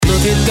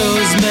Look at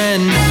those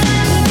men.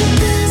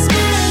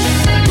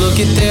 Look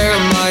at their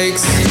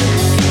mics.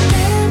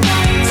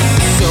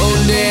 So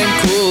damn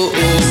cool.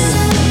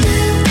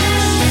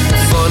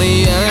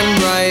 Funny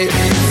and right.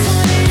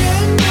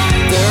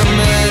 They're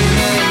men.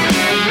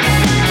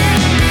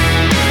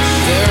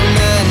 They're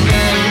men.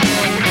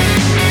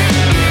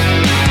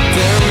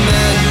 They're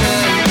men.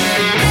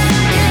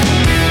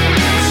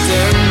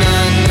 They're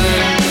men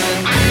with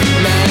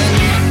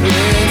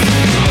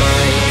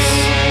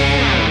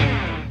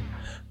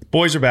mics.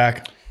 Boys are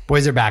back.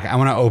 Boys are back. I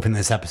want to open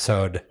this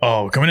episode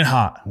Oh, coming in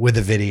hot. with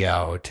a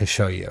video to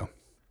show you.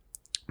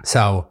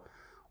 So,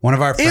 one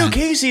of our Ew, friends.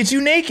 Casey, it's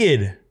you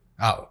naked.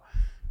 Oh,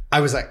 I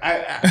was like,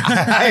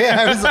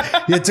 I was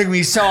like, it took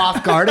me so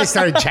off guard. I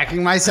started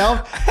checking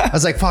myself. I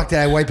was like, fuck, did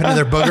I wipe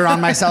another booger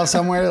on myself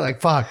somewhere? Like,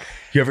 fuck.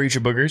 You ever eat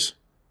your boogers?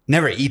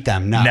 Never eat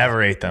them. No.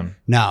 Never ate them.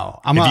 No.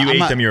 If you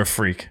ate them, you're a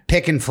freak.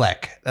 Pick and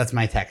flick. That's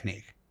my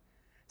technique.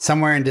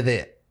 Somewhere into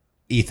the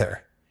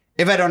ether.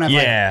 If I don't have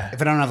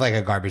if I don't have like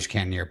a garbage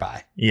can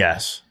nearby.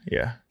 Yes.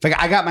 Yeah.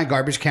 Like I got my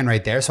garbage can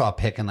right there, so I'll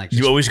pick and like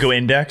You always go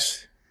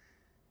index?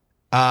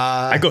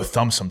 I I go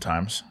thumb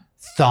sometimes.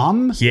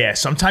 thumb. Yeah,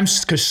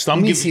 sometimes because thumb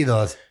Let me gives see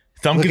those.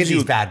 thumb Look at gives these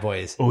you. bad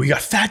boys. Oh, you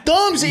got fat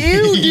thumbs,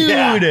 ew, dude.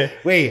 Yeah.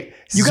 Wait,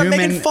 You got zoom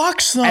Megan in.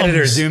 Fox thumbs.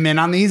 Editor, zoom in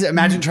on these.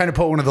 Imagine trying to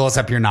put one of those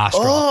up your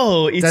nostril.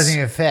 Oh, It it's doesn't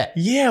even fit.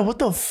 yeah. What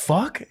the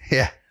fuck?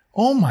 Yeah,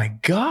 Oh my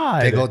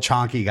god, big old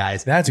chonky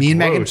guys. that's me and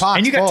gross. Megan Fox.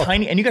 And you got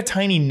both.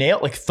 tiny nail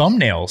like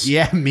thumbnails.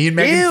 Yeah, me and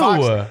Megan Ew.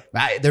 Fox.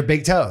 They're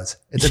big toes.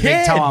 It's a big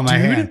Yeah, toe on my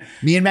dude. hand.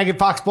 Me and Megan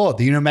Fox both.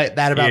 Do you know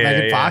that about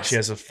Megan Fox? She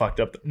has a fucked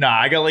up. Nah,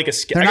 I got like a.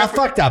 They're not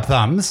fucked up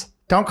thumbs.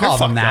 Don't call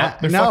They're them fucked that. up.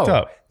 They're no, fucked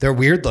up. They're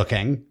weird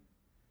looking.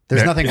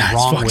 There's nothing yeah, it's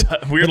wrong fucked with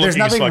up. Weird but there's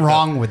looking is nothing fucked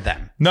wrong with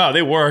them. No,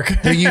 they work.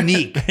 They're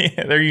unique.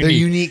 Yeah, they're unique. They're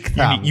unique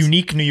thumbs.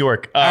 Unique New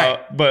York. right.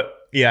 But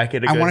yeah, I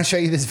get it. I want to show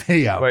you this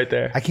video Right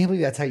there. I can't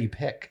believe that's how you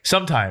pick.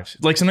 Sometimes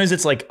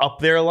it's like up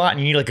there a lot, and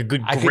you need like a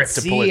good I grip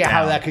could to pull it see down.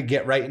 how that could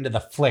get right into the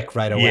flick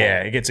right away.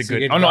 Yeah, it gets a So you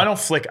good. could Oh no, go- I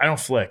don't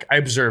flick. I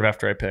observe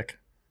after I pick.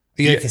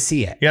 You like to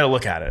see it. You got to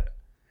look at it.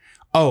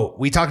 Oh,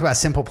 we talked about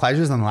simple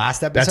pleasures on the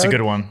last episode. That's a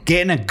good one.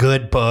 Getting a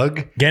good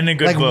bug. Getting a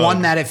good like bug.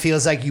 one that it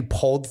feels like you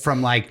pulled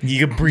from like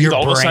You can breathe your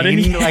all of a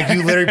brain. sudden. Like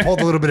you literally pulled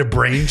a little bit of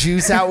brain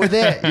juice out with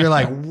it. You're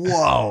like,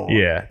 whoa.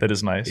 Yeah, that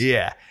is nice.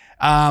 Yeah.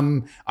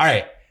 All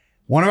right.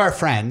 One of our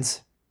friends,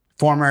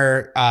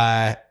 former,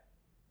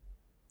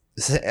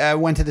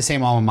 went to the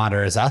same alma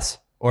mater as us,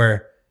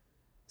 or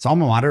is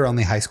alma mater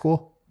only high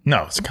school?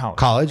 No, it's college.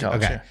 College?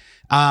 Okay.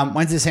 yeah.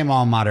 Went to the same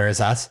alma mater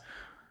as us,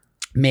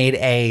 made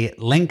a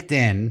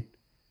LinkedIn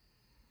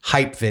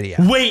hype video.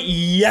 Wait,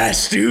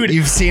 yes, dude.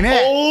 You've seen it?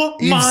 Oh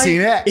You've my!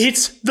 seen it?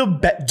 It's the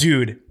best,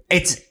 dude.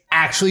 It's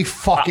actually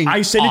fucking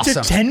I sent awesome.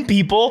 it to 10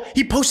 people.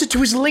 He posted to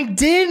his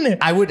LinkedIn.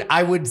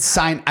 I would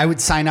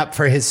sign up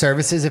for his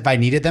services if I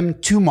needed them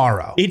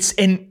tomorrow. It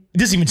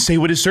doesn't even say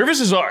what his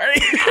services are.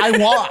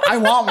 I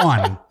want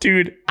one.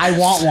 Dude. I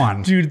want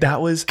one. Dude, that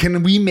was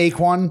Can we make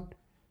one?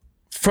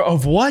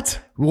 of what?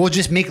 We'll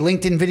just make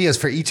LinkedIn videos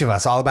for each of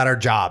us, all about our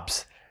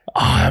jobs.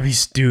 Oh,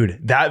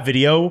 dude, that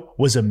video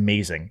was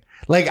amazing.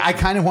 Like, I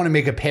kind of want to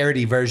make a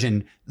parody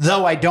version,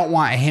 though I don't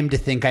want him to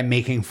think I'm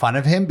making fun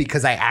of him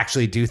because I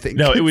actually do think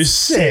No, it's it was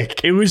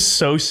sick. It was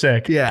so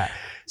sick. Yeah.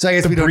 So I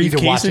guess we don't need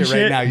to watch it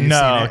right now. You've No,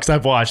 seen it. because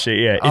I've watched it.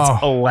 Yeah,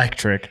 it's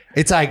electric.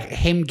 It's like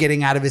him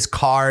getting out of his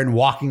car and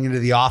walking into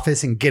the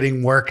office and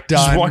getting work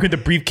done. Just walking with the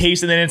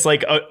briefcase, and then it's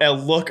like a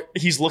look.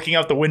 He's looking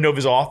out the window of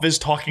his office,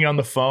 talking on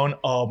the phone.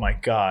 Oh my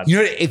god! You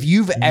know, if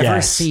you've ever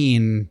Yes.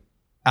 seen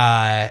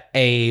a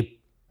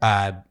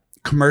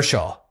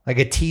commercial, like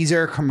a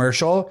teaser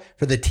commercial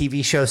for the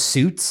TV show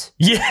Suits,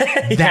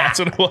 Yeah, that's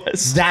what it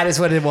was. that is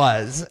what it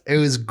was. It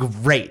was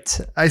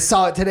great. I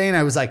saw it today and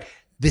I was like,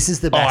 this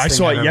is the best I thing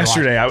saw I've it ever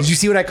yesterday. watched. I was- Did you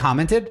see what I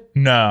commented?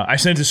 No, I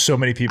sent it to so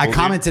many people. I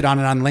commented on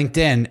it on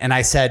LinkedIn and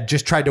I said,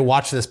 just tried to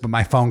watch this, but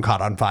my phone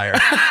caught on fire.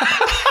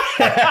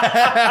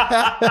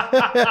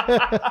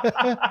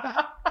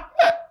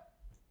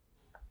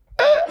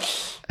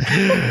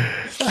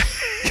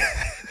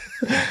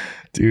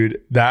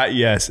 Dude,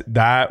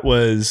 that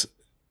was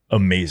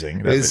amazing.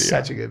 That It was video.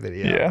 such a good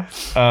video.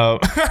 Yeah.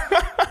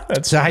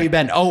 That's So how you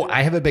been? Oh,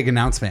 I have a big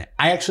announcement.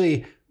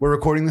 We're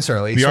recording this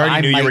early. We so already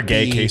I knew you might were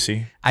gay, be-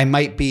 Casey. I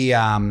might be,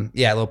 a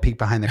little peek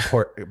behind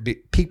the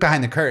peek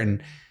behind the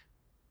curtain.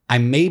 I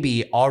may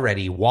be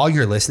already, while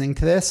you're listening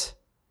to this,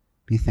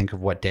 let me think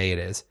of what day it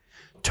is.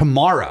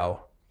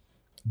 Tomorrow,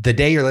 the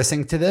day you're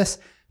listening to this,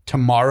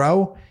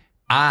 tomorrow,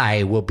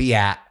 I will be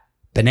at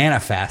Banana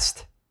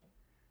Fest,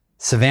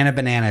 Savannah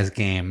Bananas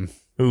game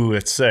Ooh,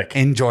 it's sick.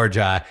 in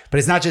Georgia. But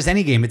it's not just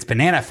any game, it's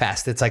Banana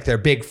Fest. It's like their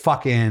big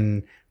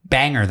fucking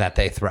banger that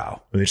they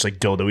throw. They just like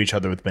dildo each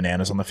other with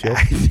bananas on the field.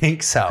 I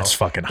think so. That's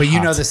fucking But you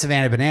hot. know the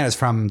Savannah Bananas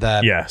from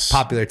the Yes.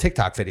 popular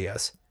TikTok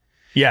videos.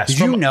 Yes. Did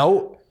you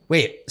know?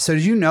 Wait, so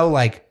did you know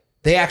like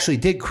they actually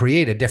did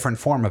create a different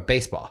form of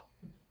baseball?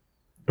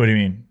 What do you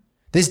mean?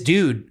 This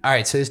dude, all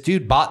right, so this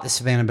dude bought the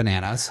Savannah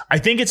Bananas. I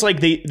think it's like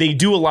they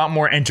do a lot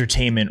more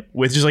entertainment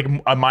with just like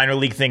a minor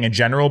league thing in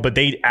general, but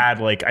they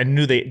add like, I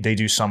knew they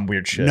do some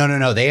weird shit.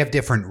 No. They have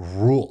different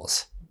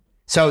rules.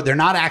 So they're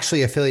not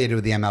actually affiliated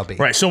with the MLB.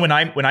 Right. So when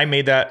I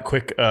made that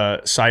quick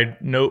side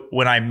note,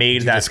 when I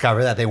made that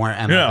Discover that they weren't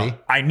MLB. No,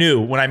 I knew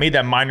when I made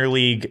that minor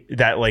league,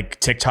 that like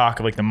TikTok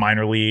of like the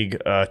minor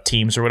league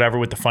teams or whatever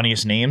with the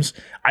funniest names.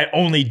 I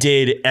only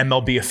did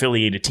MLB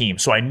affiliated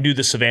teams, so I knew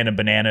the Savannah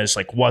Bananas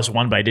like was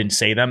one, but I didn't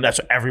say them. That's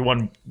what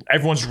everyone's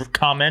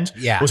comment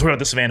was about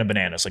the Savannah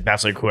Bananas. Like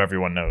that's like who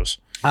everyone knows.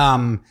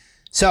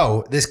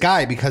 So this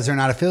guy, because they're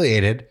not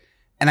affiliated,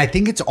 and I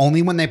think it's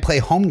only when they play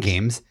home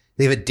games,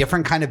 they have a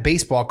different kind of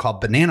baseball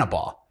called banana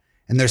ball,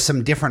 and there's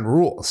some different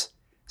rules.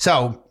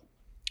 So,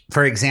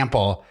 for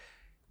example,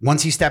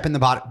 once you step in the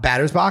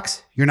batter's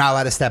box, you're not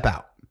allowed to step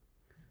out.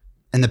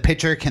 And the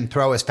pitcher can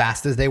throw as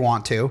fast as they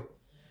want to.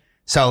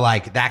 So,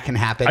 like, that can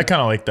happen. I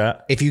kind of like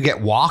that. If you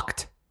get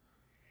walked,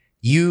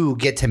 you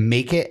get to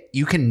make it.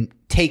 You can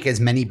take as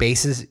many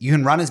bases. You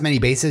can run as many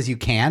bases as you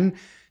can.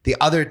 The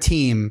other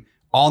team,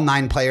 all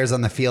 9 players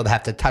on the field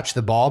have to touch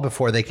the ball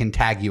before they can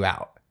tag you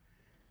out.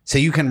 So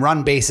you can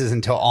run bases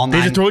until all 9.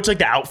 They just throw it to like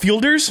the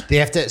outfielders? They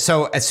have to.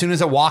 So as soon as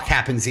a walk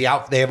happens, they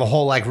have a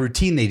whole like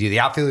routine they do.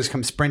 The outfielders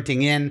come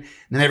sprinting in, and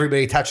then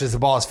everybody touches the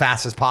ball as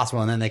fast as possible,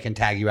 and then they can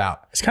tag you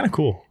out. It's kind of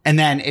cool. And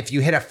then if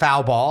you hit a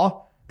foul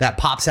ball that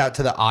pops out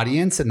to the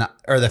audience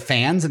or the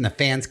fans, and the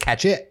fans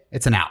catch it,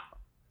 it's an out.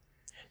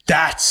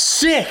 That's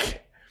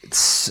sick.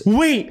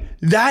 Wait,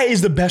 that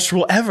is the best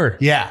rule ever.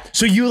 Yeah.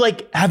 So you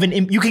like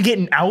you can get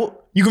an out.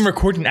 You can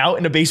record an out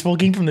in a baseball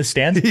game from the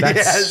stands?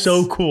 That's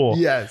so cool.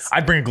 Yes.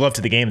 I'd bring a glove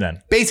to the game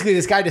then. Basically,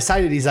 this guy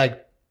decided, he's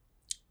like,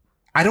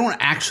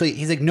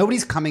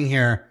 nobody's coming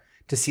here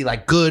to see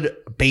like good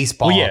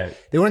baseball. Well, yeah.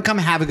 They want to come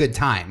have a good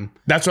time.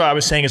 That's what I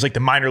was saying is like the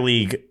minor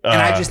league And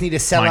I just need to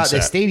sell out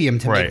the stadium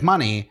to Right. make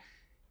money.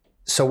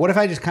 So what if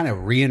I just kind of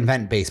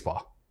reinvent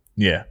baseball?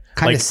 Yeah.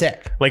 Kind of Like-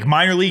 sick. Like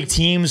minor league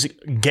teams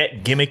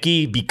get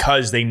gimmicky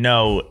because they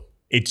know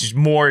it's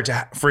more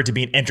for it to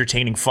be an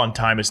entertaining, fun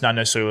time. It's not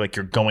necessarily like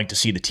you're going to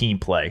see the team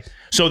play.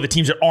 So the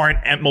teams that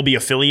aren't MLB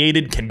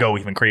affiliated can go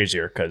even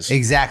crazier because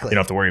Exactly. you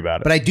don't have to worry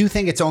about it. But I do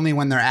think it's only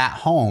when they're at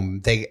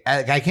home.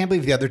 I can't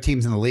believe the other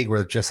teams in the league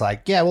were just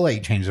like, yeah, we'll let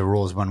you change the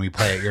rules when we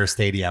play at your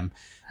stadium.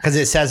 Because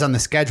it says on the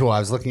schedule, I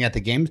was looking at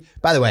the games.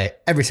 By the way,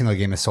 every single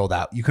game is sold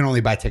out. You can only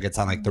buy tickets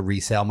on like the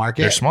resale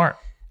market. They're smart.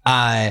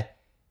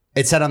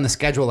 It said on the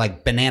schedule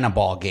like banana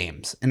ball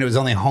games. And it was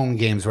only home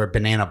games where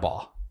banana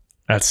ball.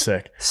 That's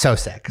sick. So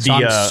sick. So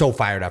I'm so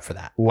fired up for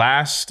that.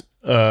 Last,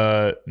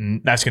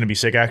 that's going to be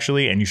sick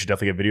actually, and you should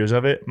definitely get videos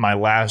of it. My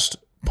last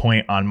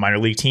point on minor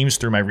league teams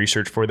through my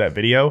research for that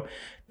video,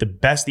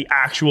 the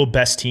actual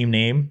best team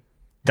name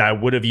that I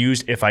would have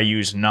used if I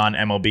used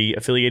non-MLB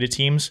affiliated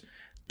teams.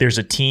 There's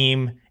a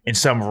team in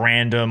some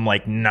random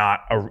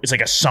it's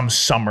like some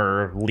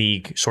summer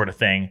league sort of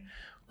thing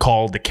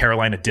called the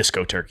Carolina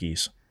Disco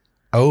Turkeys.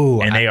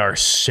 Oh, and they are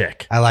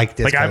sick. I like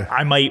this. Like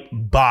I might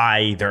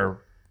buy their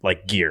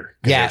like gear.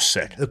 Yeah, they're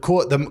sick. The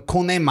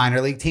cool name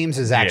minor league teams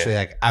is actually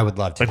like I would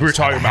love to. Like we were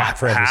talking about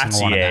for every hats.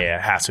 single one of them. Yeah,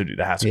 hats would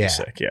be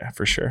sick. Yeah,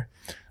 for sure.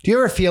 Do you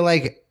ever feel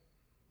like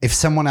if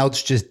someone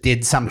else just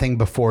did something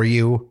before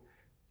you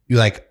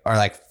like are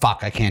like,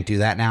 fuck, I can't do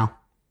that now?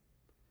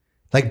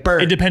 Like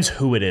Bert. It depends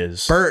who it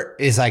is. Bert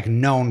is like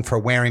known for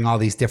wearing all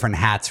these different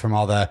hats from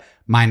all the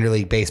minor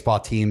league baseball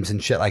teams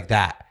and shit like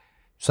that.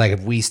 So like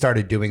if we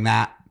started doing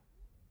that,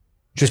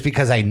 just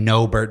because I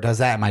know Bert does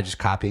that, am I just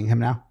copying him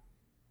now?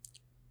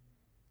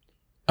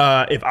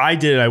 If I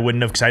did it, I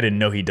wouldn't have because I didn't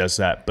know he does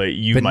that. But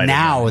you But might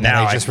now have. that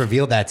I just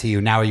revealed that to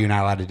you, now are you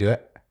not allowed to do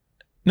it?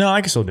 No,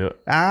 I can still do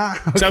it.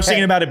 Okay. So I was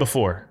thinking about it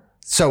before.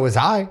 So was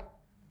I.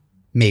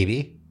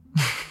 Maybe.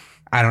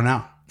 I don't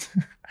know.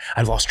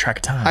 I've lost track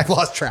of time. I've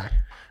lost track.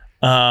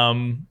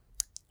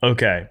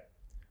 Okay.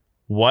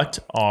 What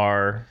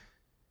are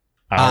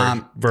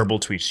our verbal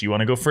tweets? You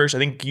want to go first? I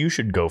think you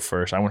should go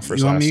first. I went first.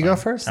 You want last me to time. go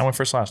first? I went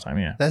first last time.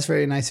 Yeah. That's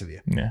very nice of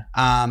you.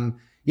 Yeah.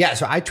 Yeah,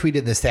 so I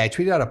tweeted this day. I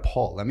tweeted out a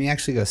poll. Let me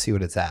actually go see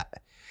what it's at.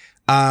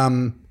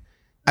 I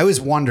was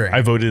wondering.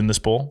 I voted in this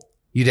poll.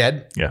 You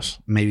did? Yes.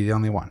 Maybe the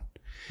only one.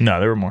 No,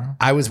 there were more.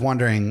 I was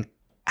wondering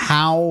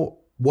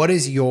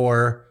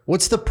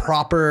what's the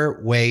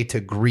proper way to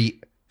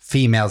greet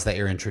females that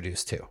you're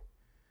introduced to?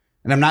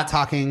 And I'm not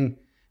talking,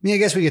 I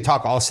guess we could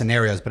talk all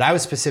scenarios, but I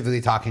was specifically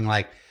talking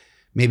like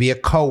maybe a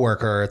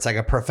coworker. It's like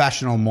a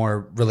professional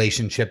more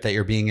relationship that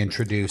you're being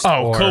introduced.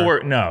 Oh,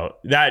 coworker. No,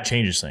 that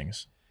changes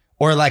things.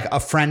 Or like a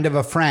friend of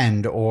a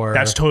friend, or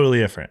That's totally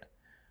different.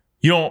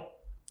 You don't.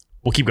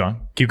 Well, keep going.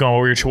 Keep going.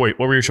 What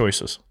were your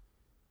choices?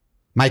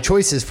 My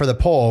choices for the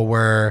poll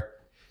were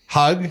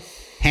hug,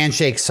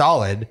 handshake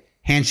solid,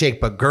 handshake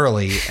but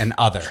girly, and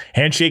other.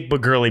 Handshake but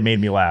girly made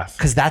me laugh.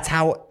 Because that's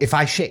how, if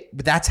I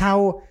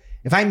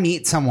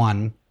meet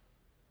someone,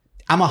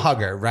 I'm a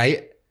hugger,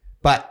 right?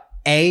 But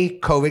A,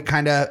 COVID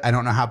kind of, I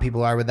don't know how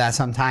people are with that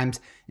sometimes.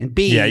 And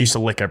B, Yeah, I used to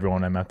lick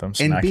everyone I met them.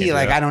 So and now I B, can't do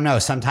like, that. I don't know.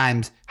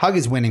 Sometimes hug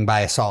is winning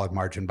by a solid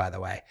margin, by the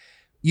way.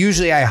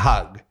 Usually I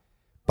hug,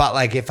 But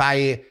like if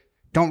I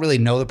don't really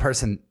know the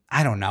person,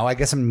 I don't know. I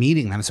guess I'm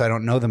meeting them, so I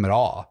don't know them at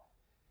all.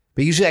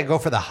 But usually I go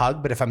for the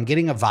hug. But if I'm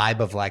getting a vibe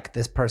of like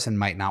this person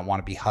might not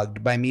want to be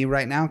hugged by me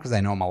right now because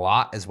I know them a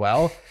lot as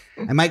well,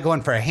 I might go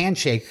in for a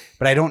handshake.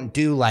 But I don't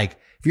do like,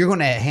 if you're going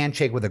to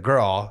handshake with a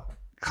girl,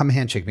 come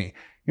handshake me.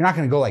 You're not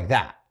going to go like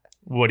that.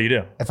 What do you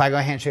do? If I go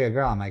handshake a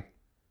girl, I'm like,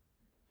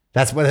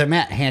 that's what it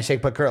meant.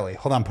 Handshake but girly.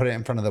 Hold on, put it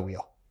in front of the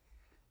wheel.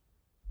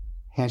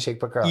 Handshake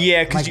but girly. Yeah,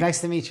 I'm because like,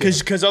 nice to meet you.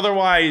 Because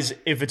otherwise,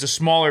 if it's a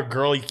smaller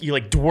girl, you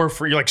like dwarf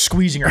her. You're like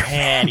squeezing her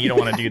hand. You don't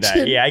want to do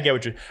that. Yeah, I get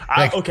what you're.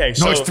 Okay,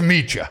 so nice to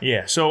meet you.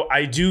 yeah, so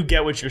I do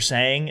get what you're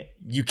saying.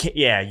 You can't.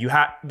 Yeah, you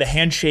have the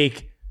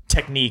handshake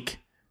technique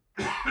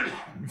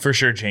for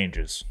sure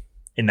changes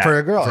in that For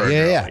a girl.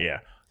 Yeah.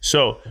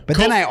 So, But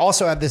then I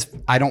also have this.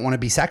 I don't want to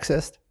be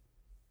sexist.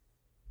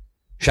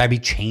 Should I be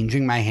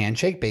changing my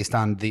handshake based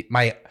on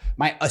my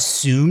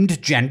assumed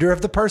gender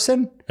of the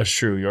person? that's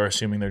true. You're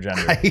assuming their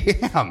gender.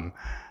 I am.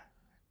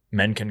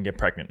 Men can get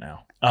pregnant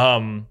now.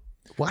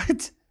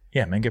 What?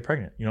 Yeah, men get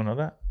pregnant. You don't know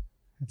that?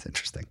 That's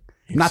interesting.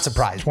 I'm not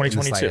surprised. in the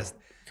 2022. slightest.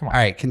 Come on. All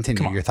right,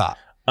 continue your thought.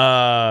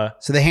 Uh,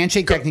 So the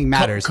handshake technique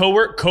matters.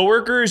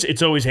 Coworkers,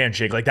 it's always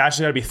handshake. Like that's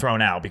got to be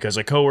thrown out because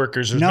like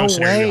coworkers, there's no, No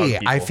scenario to way. hug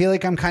people. I feel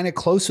like I'm kind of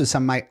close with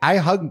some of my. I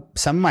hug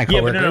some of my Yeah,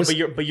 coworkers.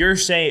 but you're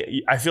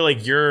saying. I feel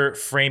like you're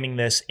framing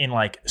this in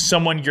like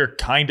someone you're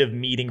kind of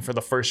meeting for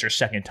the first or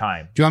second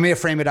time. Do you want me to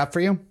frame it up for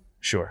you?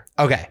 Sure.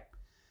 Okay.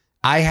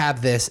 I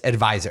have this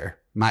advisor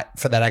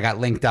for that I got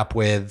linked up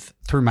with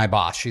through my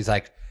boss. She's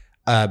like,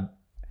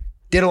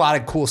 did a lot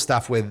of cool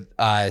stuff with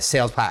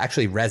sales.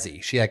 Actually,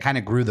 Resi. She like kind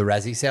of grew the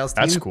Resi sales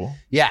team. That's cool.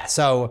 Yeah.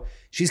 So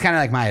she's kind of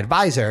like my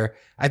advisor.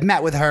 I've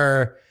met with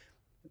her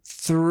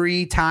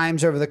 3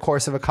 times over the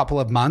course of a couple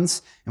of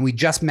months. And we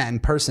just met in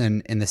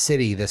person in the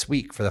city this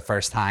week for the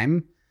first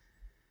time.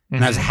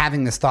 And I was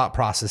having this thought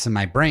process in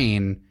my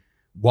brain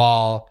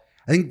while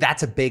I think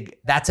that's a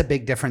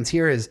big difference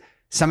here is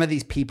some of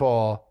these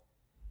people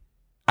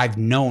I've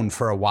known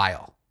for a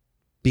while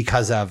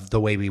because of the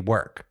way we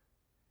work.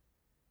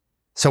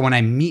 So when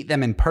I meet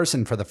them in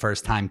person for the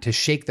first time, to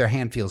shake their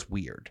hand feels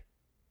weird.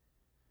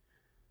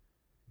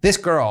 This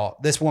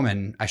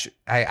woman,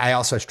 I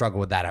also struggle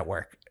with that at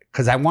work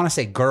because I want to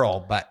say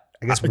girl, but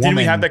I guess woman. Didn't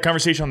we have that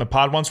conversation on the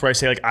pod once where I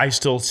say like I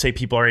still say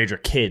people our age are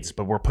kids,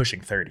 but we're pushing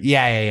 30.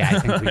 Yeah. I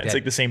think we did. It's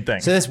like the same thing.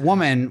 So this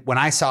woman, when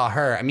I saw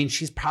her, I mean,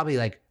 she's probably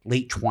like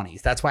late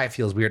 20s. That's why it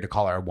feels weird to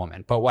call her a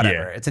woman, but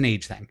whatever. Yeah. It's an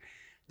age thing.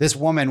 This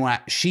woman,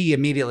 she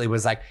immediately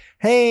was like,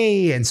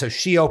 hey. And so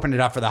she opened it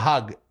up for the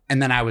hug.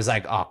 And then I was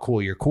like, oh,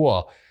 cool, you're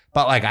cool.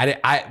 But like,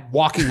 I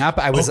walking up,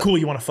 I was cool,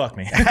 you want to fuck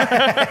me.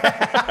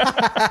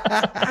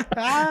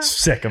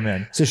 Sick, I'm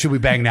in. So should we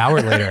bang now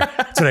or later?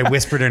 That's what I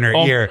whispered in her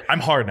ear.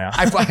 I'm hard now.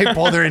 I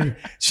pulled her in.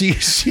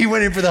 She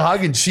went in for the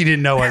hug and she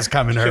didn't know what was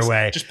coming her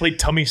way. Just played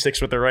tummy sticks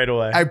with her right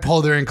away. I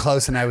pulled her in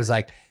close and I was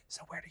like,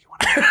 so where do you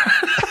want to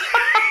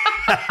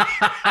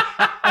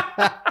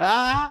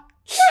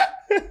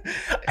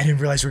I didn't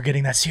realize we were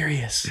getting that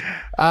serious.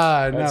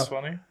 No. That's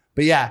funny.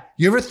 But yeah,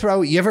 you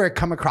ever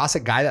come across a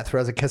guy that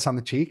throws a kiss on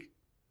the cheek?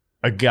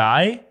 A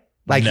guy?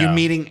 Like No.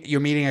 you're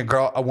meeting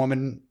a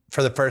woman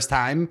for the first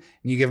time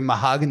and you give them a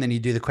hug and then you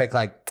do the quick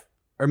like,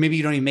 or maybe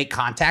you don't even make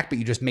contact, but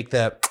you just make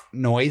the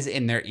noise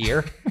in their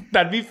ear.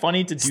 That'd be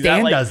funny to do Stan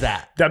that. Like, does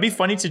that. That'd be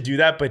funny to do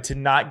that, but to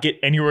not get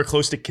anywhere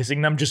close to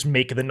kissing them, just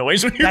make the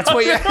noise when you're That's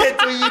what you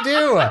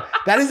do.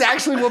 That is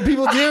actually what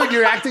people do. And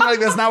you're acting like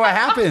that's not what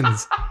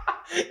happens.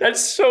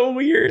 That's so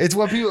weird. It's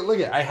what people look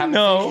at. I have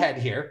a fake head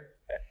here.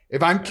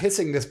 If I'm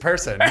kissing this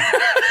person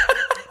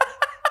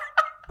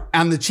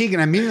on the cheek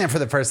and I'm meeting them for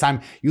the first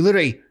time,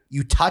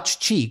 you touch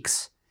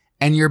cheeks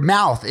and your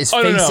mouth is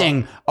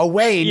facing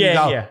away and you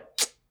go.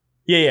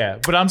 Yeah.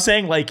 But I'm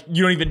saying like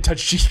you don't even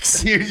touch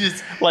cheeks. You're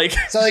just like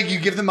so like you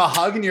give them a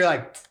hug and you're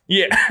like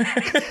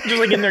just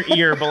like in their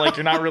ear, but like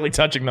you're not really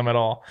touching them at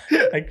all.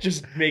 Like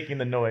just making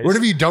the noise. What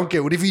if you don't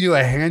get? What if you do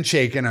a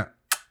handshake and a?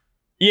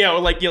 Yeah, or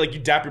like you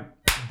dap your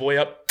boy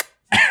up.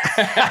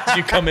 As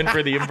you come in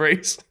for the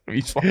embrace.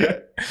 I'm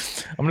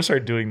gonna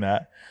start doing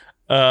that.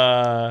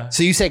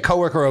 So you say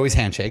coworker always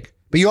handshake,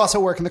 but you also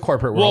work in the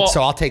corporate world,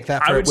 so I'll take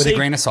that with a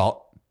grain of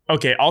salt.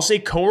 Okay, I'll say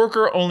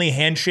coworker only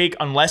handshake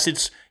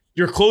unless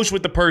you're close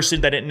with the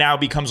person that it now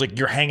becomes like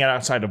you're hanging out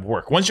outside of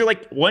work. Once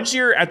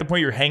you're at the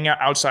point you're hanging out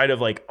outside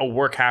of like a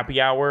work happy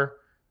hour,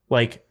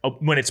 like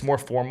when it's more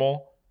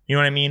formal, you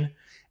know what I mean?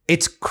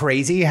 It's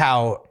crazy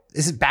how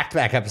this is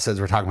back-to-back episodes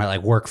we're talking about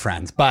like work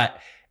friends, but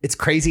it's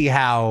crazy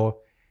how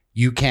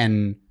you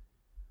can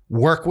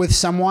work with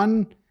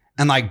someone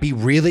and like be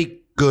really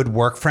good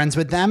work friends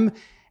with them.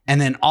 And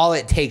then all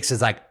it takes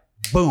is like,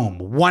 boom,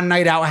 one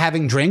night out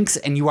having drinks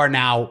and you are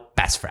now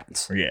best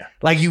friends. Yeah.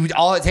 Like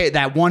all it takes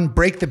that one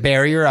break the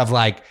barrier of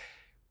like,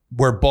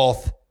 we're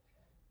both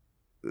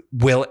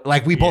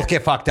both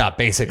get fucked up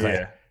basically.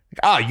 Yeah.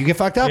 Oh, you get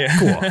fucked up?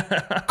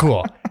 Yeah.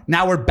 Cool.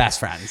 Now we're best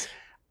friends.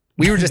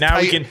 We were just Now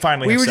we tight, can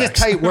finally we have were sex.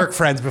 just tight work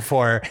friends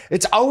before.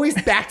 It's always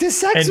back to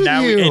sex with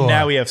you. and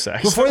now we have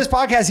sex. Before this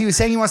podcast, he was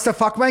saying he wants to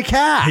fuck my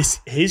cat.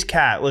 His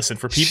cat. Listen,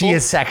 for people, She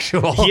is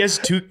sexual.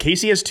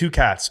 Casey has two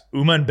cats,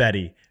 Uma and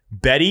Betty.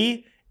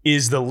 Betty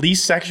is the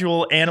least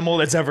sexual animal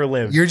that's ever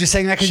lived. You're just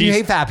saying that because you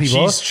hate fat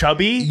people. She's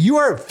chubby. You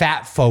are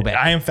fat phobic.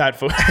 I am fat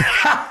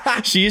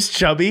phobic. She's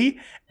chubby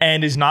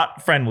and is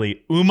not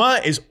friendly. Uma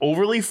is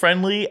overly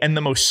friendly and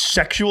the most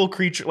sexual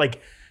creature.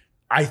 Like,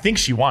 I think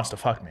she wants to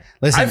fuck me.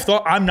 Listen.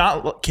 I'm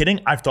not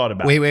kidding. I've thought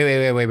about Wait.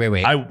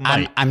 it. I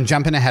might. I'm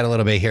jumping ahead a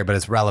little bit here, but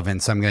it's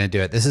relevant, so I'm going to do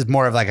it. This is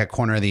more of like a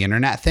corner of the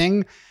internet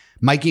thing.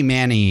 Mikey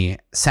Manny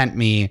sent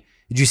me.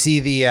 Did you see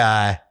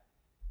the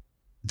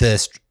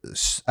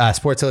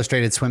Sports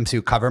Illustrated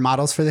swimsuit cover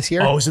models for this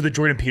year? Oh, is it the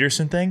Jordan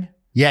Peterson thing?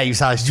 Yeah, you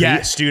saw his tweet?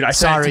 Yes, dude. I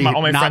saw it to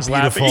all my not friends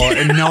beautiful,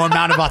 laughing. and no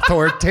amount of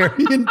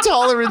authoritarian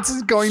tolerance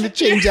is going to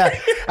change that.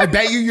 I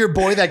bet you your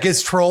boy that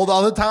gets trolled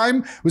all the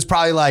time was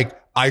probably like,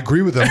 I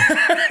agree with him.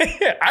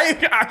 Yeah,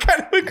 I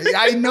kind of agree.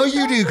 I know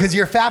you do because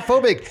you're fat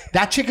phobic.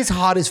 That chick is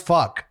hot as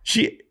fuck.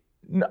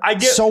 I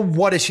get. So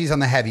what if she's on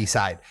the heavy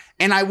side?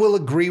 And I will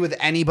agree with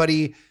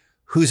anybody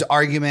whose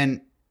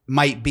argument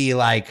might be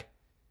like,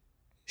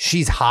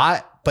 she's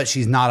hot, but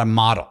she's not a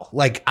model.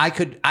 Like I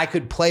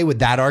could play with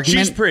that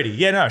argument. She's pretty.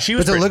 Yeah, no, she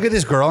was. But to pretty. look at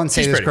this girl and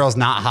say She's this pretty. girl's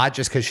not hot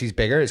just because she's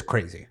bigger is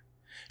crazy.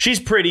 She's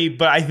pretty,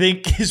 but I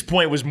think his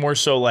point was more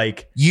so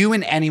like, You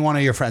and any one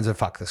of your friends would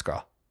fuck this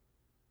girl.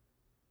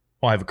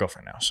 well, I have a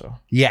girlfriend now, so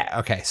Yeah.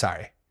 Okay.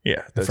 Sorry.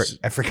 yeah,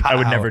 I forgot. I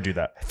would how never do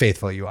that.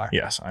 faithful you are.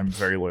 Yes, I'm a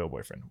very loyal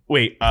boyfriend.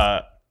 Wait,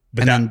 but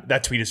And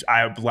that tweet is.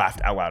 I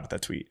laughed out loud at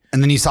that tweet.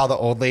 And then you saw the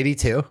old lady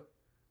too.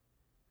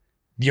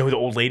 You know who the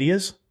old lady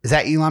is? Is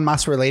that Elon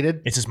Musk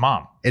related? It's his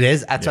mom. It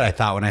is. That's what Yeah. I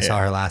thought when I saw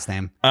her last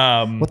name.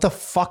 What What the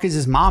fuck is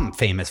his mom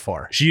famous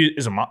for? she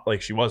is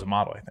she was a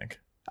model, I think.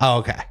 Oh,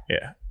 okay.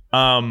 Yeah.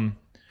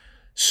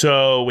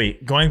 So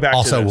wait, going back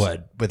Also to this,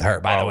 would with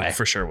her, by the way.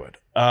 for sure would.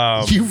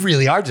 You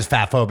really are just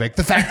fat phobic.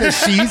 The fact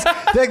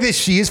that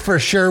she's for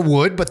sure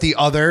would, but the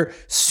other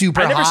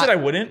super I never hot. said I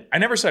wouldn't. I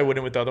never said I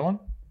wouldn't with the other one.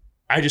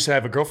 I just said I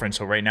have a girlfriend,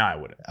 so right now I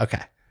wouldn't.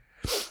 Okay.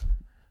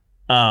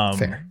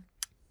 Fair.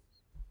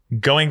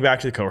 Going back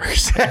to the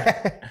coworkers,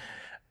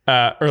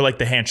 or like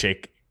the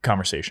handshake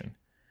conversation.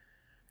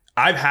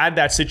 I had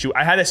that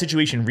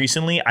situation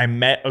recently. I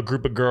met a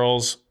group of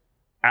girls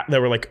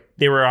that were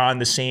they were on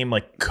the same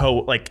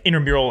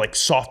intramural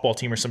softball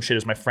team or some shit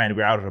as my friend.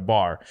 We were out at a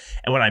bar,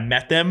 and when I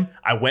met them,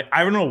 I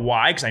don't know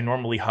why, because I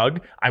normally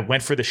hug. I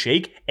went for the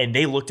shake, and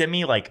they looked at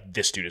me like,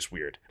 this dude is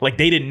weird. Like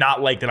they did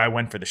not like that I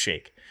went for the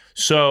shake.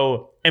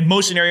 So in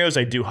most scenarios,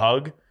 I do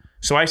hug.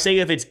 So I say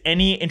if it's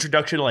any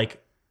introduction to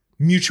like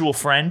mutual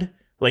friend,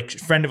 like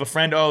friend of a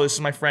friend, oh, this is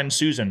my friend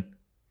Susan,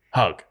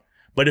 hug.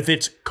 But if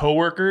it's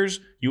coworkers,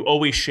 you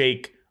always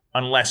shake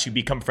unless you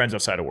become friends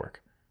outside of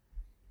work.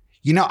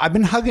 You know, I've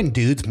been hugging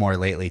dudes more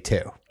lately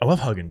too. I love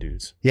hugging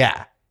dudes.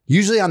 Yeah.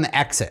 Usually on the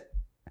exit.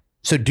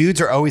 So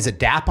dudes are always a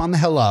dap on the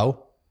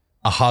hello,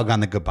 a hug on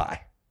the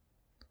goodbye.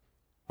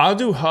 I'll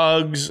do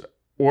hugs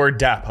or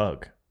dap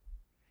hug.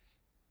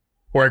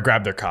 Or I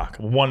grab their cock.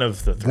 One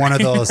of the three. One of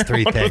those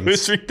three One things. of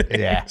those 3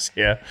 things.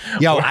 Yeah. Yeah.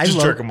 Yo, Or just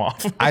jerk them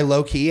off. I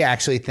low key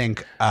actually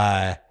think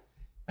a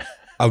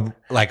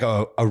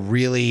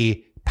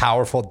really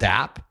powerful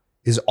dap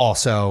is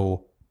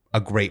also a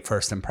great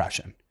first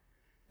impression.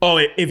 Oh,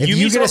 if you you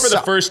meet get someone for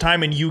the a first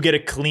time and you get a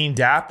clean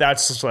dap,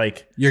 that's just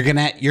like, You're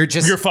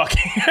you're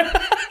fucking.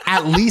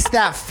 at least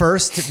that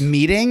first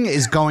meeting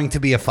is going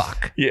to be a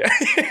fuck. Yeah.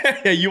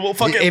 Yeah, you will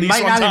fuck at It least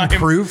might one not time.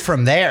 improve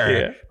from there,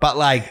 Yeah. but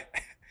like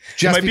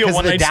just might be a because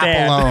of the one-night dap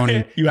stand. alone,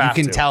 You you have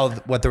can to. tell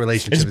what the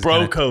relationship It's is. bro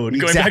gonna- code.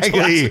 Exactly.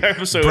 Going back to last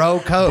episode. Bro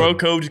code. Bro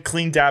code,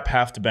 clean dap,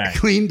 half to bang.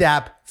 Clean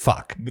dap,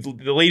 fuck.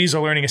 The ladies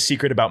are learning a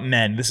secret about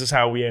men. This is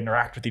how we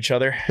interact with each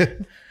other.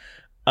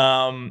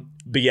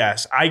 But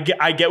yes, I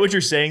get what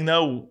you're saying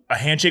though. A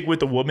handshake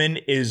with a woman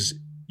is,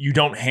 you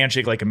don't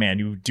handshake like a man.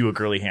 You do a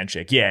girly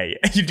handshake. Yeah.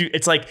 You do.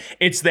 It's like,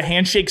 it's the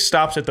handshake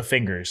stops at the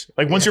fingers.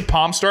 Like once your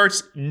palm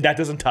starts, that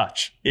doesn't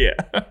touch. Yeah.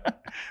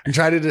 I'm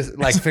trying to just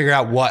like figure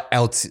out what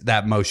else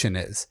that motion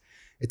is.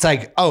 It's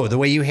like, oh, the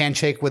way you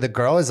handshake with a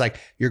girl is like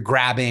you're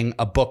grabbing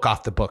a book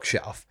off the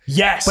bookshelf.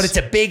 Yes. But it's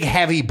a big,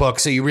 heavy book,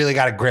 so you really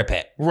got to grip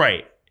it.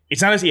 right.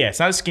 It's not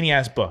a skinny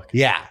ass book.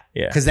 Yeah.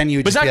 Yeah. Because then you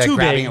would But just it's be not like too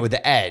grabbing big. it with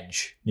the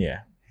edge. Yeah.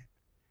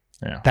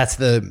 That's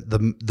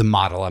the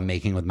model I'm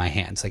making with my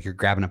hands. Like you're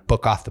grabbing a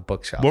book off the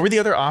bookshelf. What were the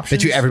other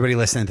options? Everybody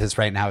listening to this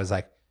right now is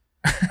like,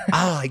 oh,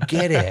 I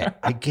get it.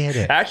 I get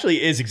it.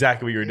 Actually is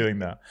exactly what you were doing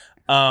though.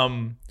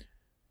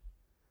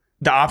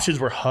 The options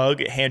were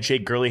hug,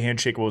 handshake, girly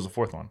handshake. What was the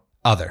fourth one?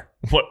 Other.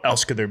 What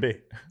else could there be?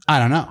 I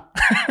don't know.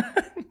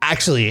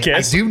 Actually,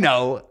 Kiss? I do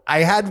know. I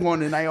had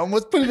one and I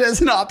almost put it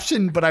as an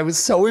option, but I was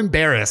so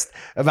embarrassed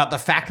about the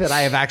fact that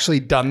I have actually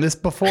done this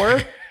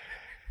before.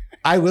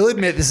 I will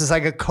admit this is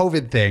like a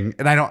COVID thing,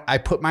 and I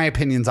put my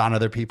opinions on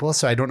other people,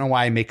 so I don't know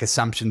why I make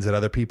assumptions that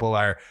other people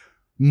are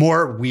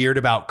more weird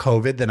about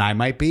COVID than I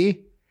might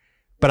be.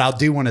 But I'll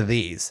do one of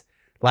these.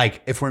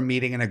 Like if we're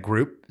meeting in a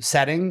group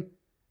setting,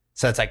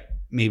 so it's like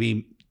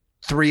maybe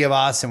 3 of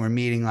us and we're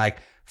meeting like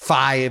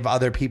 5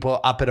 other people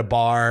up at a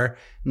bar,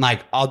 and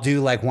like I'll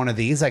do like one of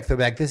these, like they'll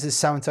be like, this is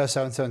so-and-so,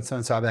 so-and-so, and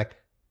so-and-so. I'll be like,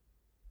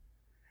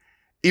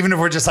 even if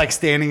we're just like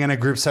standing in a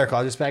group circle,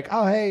 I'll just be like,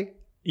 oh, hey.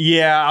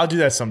 Yeah, I'll do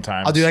that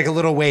sometimes. I'll do like a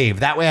little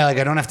wave. That way, like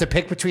I don't have to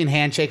pick between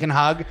handshake and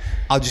hug.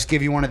 I'll just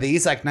give you one of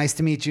these, like, nice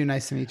to meet you,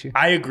 nice to meet you.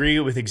 I agree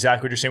with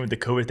exactly what you're saying with the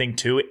COVID thing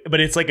too, but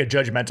it's like a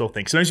judgmental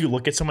thing. Sometimes you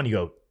look at someone, you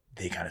go,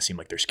 they kind of seem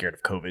like they're scared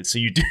of COVID. So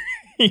you do,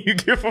 you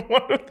give them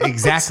one of those.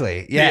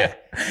 Exactly. Yeah.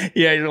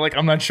 Yeah, you're like,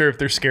 I'm not sure if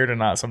they're scared or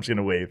not, so I'm just going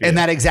to wave. Yeah. And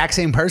that exact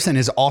same person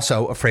is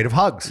also afraid of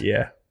hugs.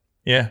 Yeah.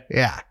 Yeah.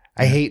 Yeah.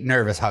 I hate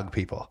nervous hug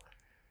people.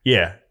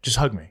 Yeah. Just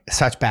hug me.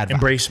 Such bad vibes.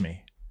 Embrace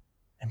me.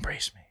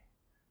 Embrace me.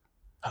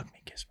 Hug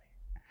me, kiss me.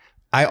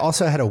 I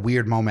also had a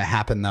weird moment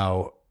happen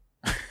though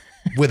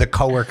with a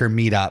coworker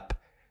meetup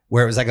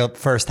where it was like a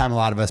first time a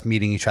lot of us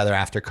meeting each other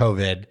after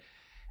COVID.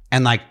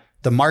 And like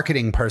the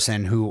marketing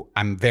person who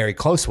I'm very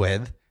close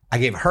with, I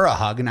gave her a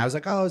hug and I was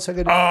like, oh, it's so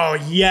good. Oh,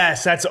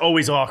 yes. That's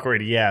always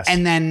awkward. Yes.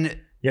 And then,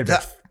 Yeah,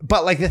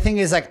 but like the thing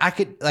is, like I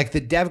could, like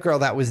the dev girl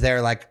that was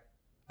there, like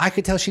I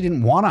could tell she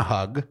didn't want a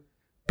hug,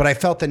 but I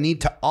felt the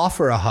need to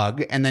offer a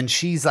hug. And then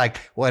she's like,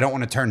 well, I don't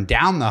want to turn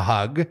down the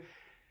hug.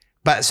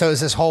 But so it's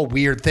this whole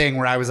weird thing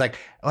where I was like,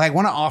 well, I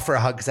want to offer a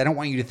hug because I don't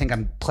want you to think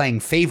I'm playing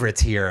favorites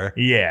here.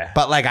 Yeah.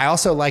 But like, I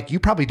also like, you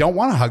probably don't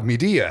want to hug me,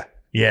 do you?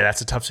 Yeah,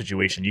 that's a tough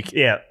situation.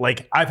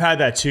 Like I've had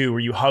that too,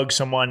 where you hug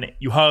someone,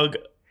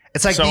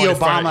 It's like the someone in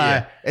front Obama.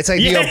 of- It's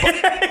like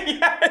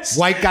yes.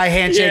 white guy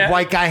handshake, Yeah.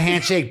 white guy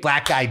handshake,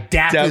 black guy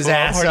dap Dap his him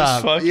ass hard as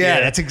up. fuck, Yeah, yeah.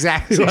 that's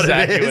exactly, That's what,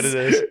 exactly it what is.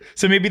 it is.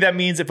 So maybe that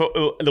means if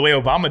the way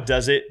Obama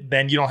does it,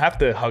 then you don't have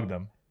to hug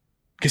them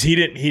because he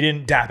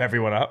didn't dap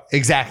everyone up.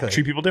 Exactly.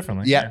 Treat people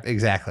differently. Yeah,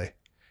 exactly.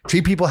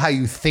 Treat people how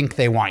you think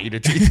they want you to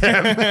treat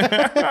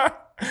them.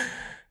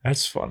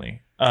 That's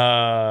funny.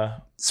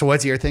 So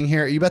what's your thing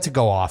here? Are you about to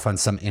go off on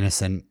some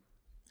innocent?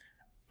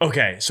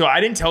 Okay, so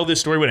I didn't tell this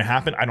story when it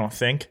happened. I don't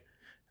think.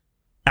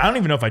 I don't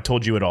even know if I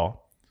told you at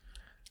all.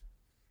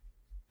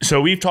 So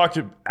we've talked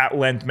at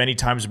length many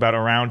times about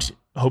around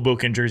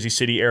Hoboken, Jersey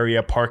City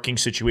area, parking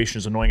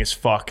situations annoying as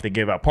fuck. They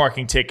give out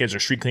parking tickets or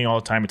street cleaning all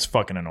the time. It's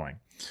fucking annoying.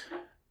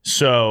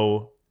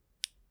 So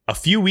a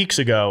few weeks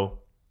ago,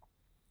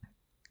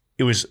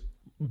 it was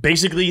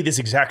basically this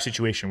exact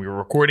situation. We were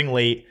recording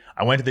late.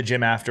 I went to the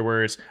gym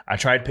afterwards. I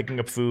tried picking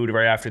up food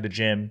right after the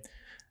gym.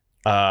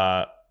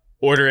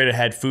 Order it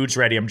ahead. Food's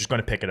ready. I'm just going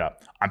to pick it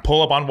up. I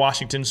pull up on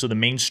Washington, so the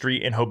main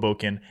street in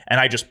Hoboken, and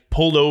I just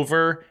pulled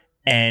over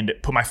and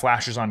put my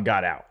flashers on,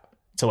 got out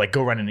to like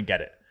go run in and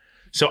get it.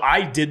 So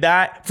I did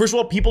that. First of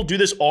all, people do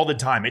this all the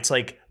time. It's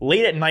like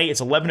late at night.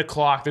 It's 11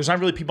 o'clock. There's not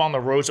really people on the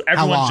road. So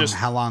everyone's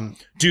How long?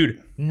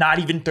 dude, not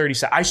even 30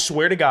 seconds. I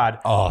swear to God.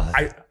 Oh,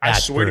 I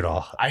that's swear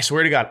brutal. I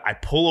swear to God, I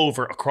pull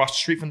over across the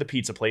street from the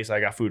pizza place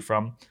I got food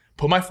from,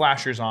 put my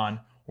flashers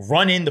on,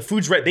 run in. The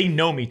food's ready. They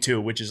know me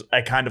too, which is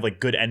like kind of like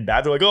good and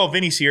bad. They're like, oh,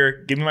 Vinny's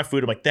here. Give me my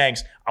food. I'm like,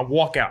 thanks. I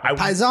walk out.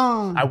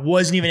 Paisan. I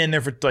wasn't even in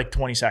there for like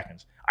 20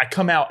 seconds. I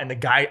come out and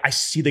I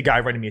see the guy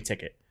writing me a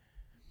ticket.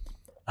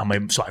 I'm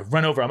like, so I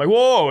run over. I'm like,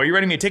 whoa, are you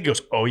writing me a ticket? He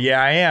goes, oh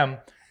yeah, I am.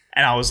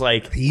 And I was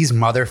like, These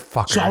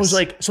motherfuckers. so I was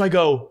like, so I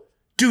go,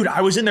 dude,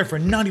 I was in there for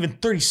not even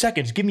 30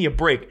 seconds. Give me a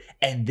break.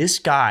 And this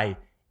guy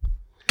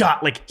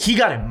he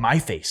got in my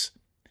face.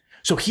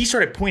 So he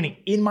started pointing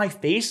in my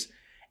face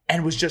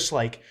and was just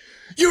like,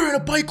 you're in a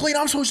bike lane.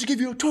 I'm supposed to give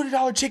you a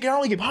 $20 ticket. I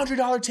only give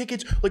 $100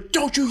 tickets. Like,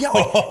 don't you yell.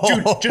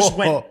 Like, dude just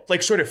went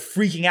like sort of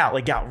freaking out,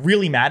 like got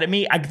really mad at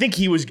me. I think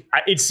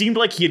it seemed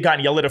like he had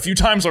gotten yelled at a few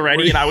times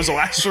already and I was the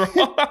last straw.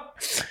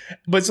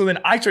 But so then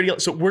I started yelling.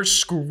 So we're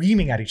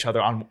screaming at each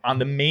other on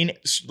the main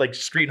like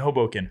street in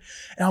Hoboken.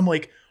 And I'm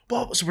like,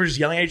 well, so we're just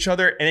yelling at each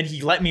other. And then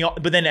he let me off.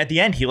 But then at the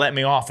end, he let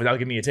me off without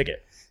giving me a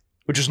ticket,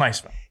 which was nice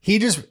of him.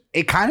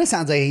 It kind of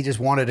sounds like he just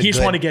wanted He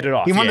just wanted to get it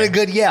off. He wanted yeah. a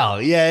good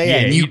yell. Yeah. Yeah,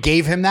 And you he-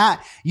 gave him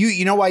that.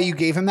 You know why you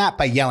gave him that?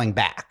 By yelling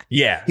back.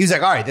 Yeah. He was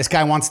like, all right, this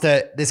guy wants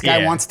Yeah.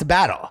 to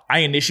battle. I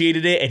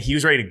initiated it and he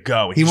was ready to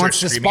go. He wants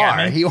to started screaming at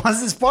spar. me. He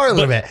wants to spar a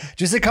little bit.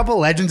 Just a couple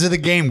legends of the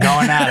game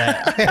going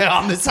at it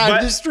on the side of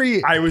But the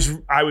street. I was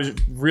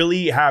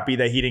really happy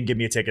that he didn't give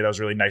me a ticket. That was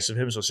really nice of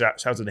him. So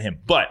shouts out to him.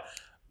 But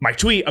my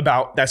tweet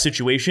about that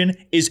situation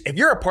is if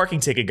you're a parking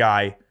ticket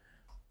guy,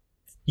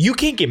 you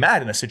can't get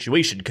mad in that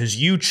situation because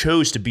you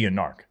chose to be a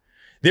narc.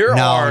 No. There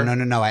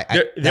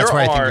That's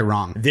where I think are- you're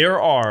wrong. There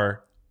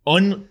are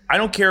I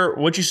don't care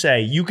what you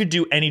say. You could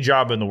do any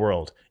job in the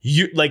world.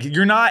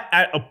 You're not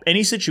at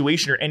any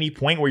situation or any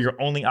point where your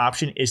only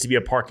option is to be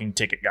a parking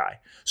ticket guy.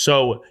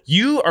 So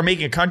you are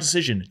making a conscious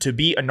decision to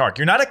be a narc.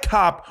 You're not a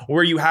cop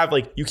where you have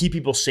you keep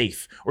people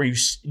safe or you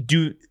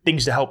do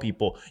things to help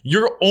people.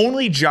 Your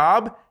only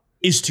job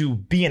is to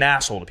be an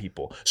asshole to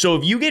people. So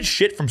if you get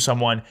shit from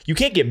someone, you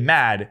can't get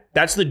mad.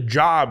 That's the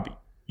job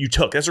you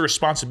took. That's a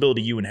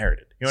responsibility you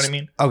inherited. You know what I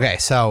mean? Okay,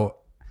 so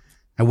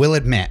I will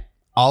admit,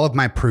 all of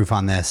my proof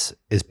on this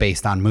is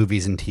based on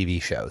movies and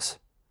TV shows.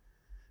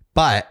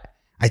 But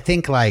I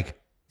think the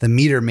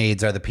meter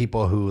maids are the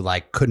people who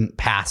couldn't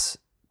pass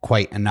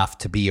quite enough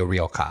to be a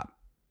real cop.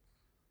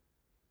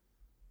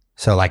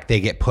 So like they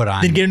get put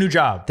on. Then get a new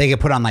job. They get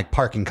put on like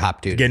parking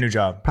cop duty. Get a new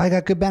job. Probably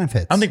got good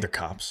benefits. I don't think they're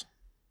cops.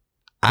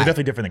 They're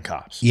definitely different than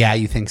cops. Yeah,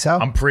 you think so?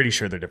 I'm pretty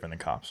sure they're different than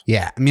cops.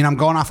 Yeah. I mean, I'm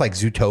going off like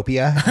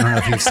Zootopia. I don't know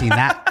if you've seen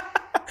that.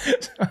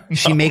 No.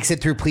 She makes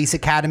it through police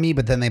academy,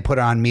 but then they put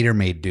her on meter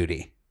maid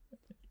duty.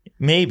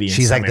 Maybe. in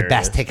She's some like the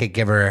best areas. ticket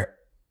giver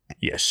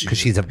Yes. because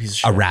she's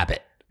piece of a shit.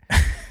 rabbit.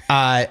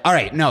 All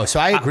right. No,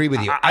 so I agree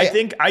with you. I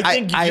think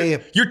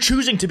you're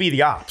choosing to be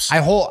the ops.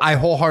 I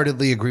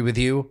wholeheartedly agree with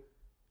you.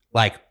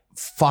 Like,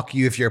 fuck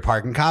you if you're a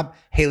parking cop.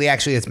 Haley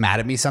actually gets mad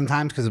at me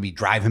sometimes because I'll be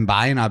driving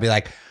by and I'll be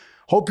like,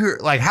 hope you're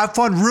like, have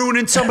fun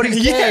ruining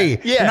somebody's Yeah,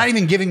 day. yeah. They're not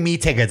even giving me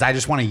tickets. I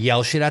just want to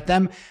yell shit at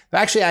them.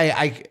 But actually,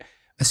 I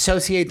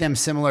associate them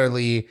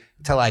similarly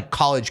to like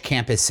college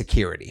campus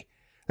security.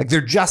 Like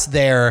they're just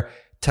there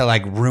to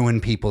like ruin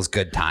people's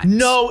good times.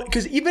 No,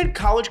 because even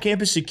college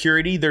campus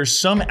security, there's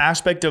some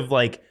aspect of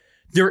like,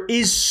 there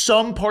is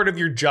some part of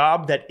your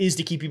job that is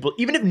to keep people,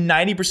 even if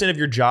 90% of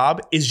your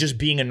job is just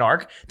being a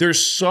narc,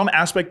 there's some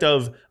aspect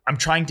of I'm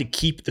trying to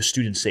keep the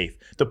students safe.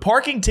 The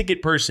parking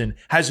ticket person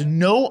has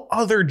no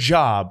other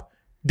job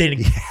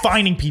than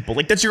finding people.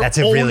 Like that's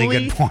a only really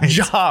good point.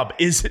 job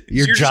is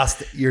You're just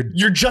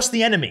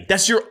the enemy.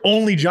 That's your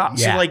only job.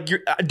 Yeah. So like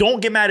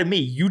don't get mad at me.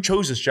 You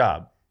chose this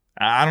job.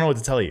 I don't know what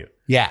to tell you.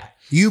 yeah.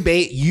 You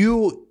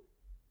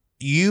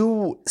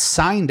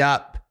signed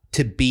up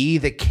to be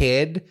the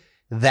kid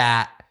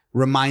that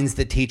reminds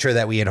the teacher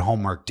that we had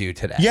homework due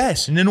today.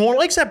 Yes, and no one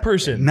likes that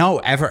person. No,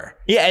 ever.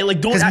 Yeah,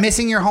 like don't. Because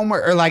missing your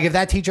homework, or like if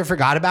that teacher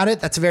forgot about it,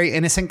 that's a very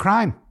innocent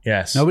crime.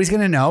 Yes. Nobody's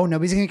gonna know.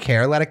 Nobody's gonna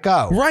care. Let it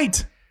go.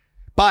 Right.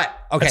 But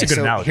okay, That's a good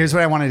so analogy. here's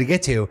what I wanted to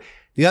get to.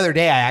 The other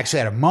day, I actually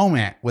had a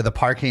moment with a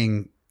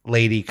parking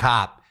lady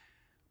cop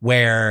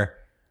where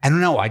I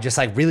don't know. I just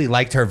like really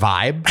liked her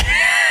vibe.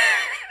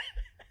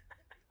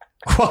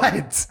 What?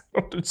 It's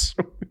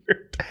so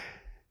weird.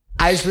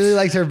 I just really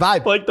liked her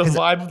vibe. Like the 'Cause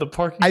vibe of the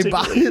parking I ticket.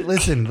 bought it.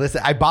 Listen.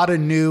 I bought a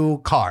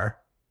new car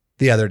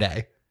the other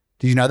day.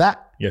 Did you know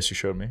that? Yes, you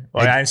showed me.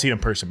 Well, I didn't see it in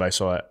person, but I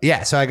saw it.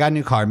 Yeah. So I got a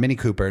new car, Mini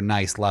Cooper.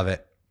 Nice. Love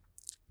it.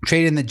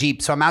 Traded in the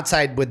Jeep. So I'm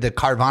outside with the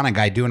Carvana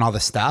guy doing all the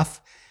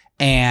stuff.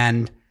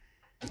 And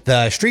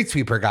the street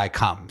sweeper guy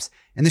comes.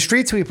 And the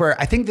street sweeper,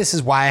 I think this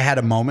is why I had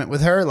a moment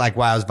with her, like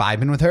while I was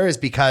vibing with her, is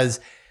because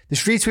the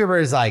street sweeper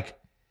is like,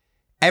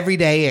 every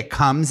day it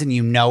comes and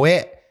you know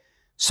it.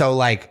 So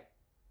like,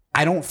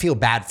 I don't feel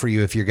bad for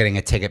you if you're getting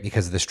a ticket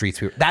because of the street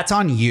sweeper. That's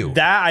on you.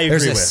 That I agree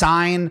There's a with.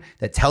 sign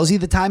that tells you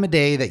the time of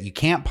day that you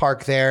can't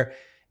park there.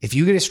 If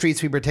you get a street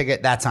sweeper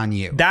ticket, that's on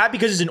you. That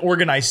because it's an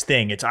organized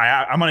thing. It's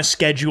I'm on a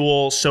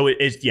schedule, so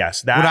it's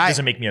yes. That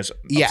doesn't make me as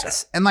upset.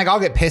 Yes. And like I'll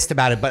get pissed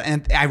about it, but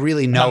and I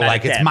really know I'm mad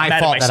like at it's them. my Mad at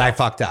fault that I myself.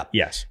 fucked up.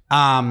 Yes.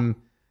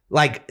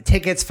 Like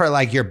tickets for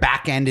like your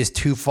back end is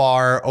too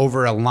far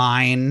over a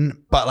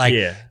line, but like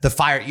Yeah. the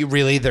fire,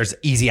 there's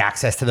easy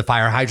access to the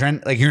fire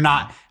hydrant. Like you're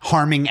not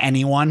harming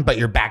anyone, but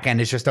your back end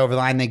is just over the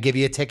line. They give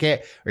you a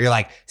ticket, or you're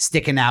like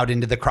sticking out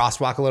into the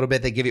crosswalk a little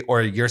bit. They give you,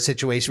 or your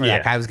situation where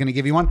that guy was going to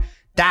give you one.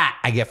 That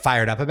I get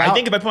fired up about. I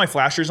think if I put my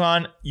flashers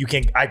on,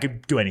 I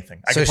could do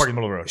anything. I could park in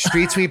the middle of the road.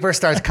 Street sweeper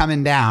starts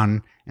coming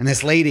down, and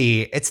this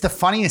lady, it's the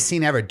funniest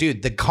scene ever.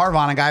 Dude, the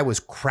Carvana guy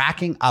was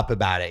cracking up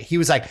about it. He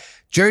was like,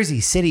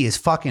 Jersey City is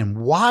fucking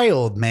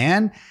wild,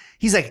 man.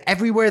 He's like,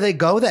 everywhere they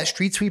go, that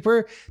street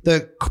sweeper,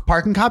 the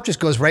parking cop just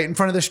goes right in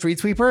front of the street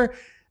sweeper.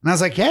 And I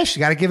was like, yeah, she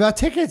got to give out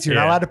tickets. You're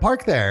not Yeah. allowed to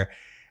park there.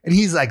 And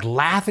he's like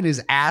laughing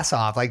his ass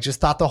off. Like just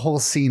thought the whole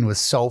scene was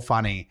so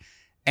funny.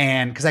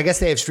 And because I guess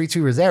they have street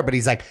sweepers there, but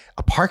he's like,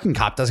 a parking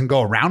cop doesn't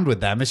go around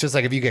with them. It's just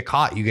like, if you get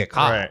caught, you get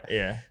caught. Right.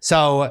 Yeah.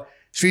 So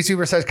street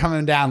sweeper starts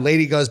coming down.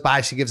 Lady goes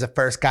by. She gives the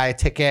first guy a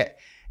ticket,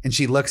 and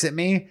she looks at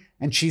me,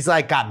 and she's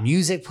like got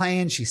music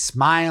playing. She's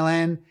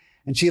smiling,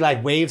 and she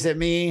like waves at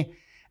me.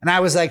 And I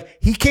was like,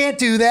 he can't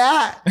do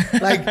that.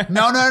 Like,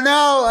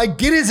 no. Like,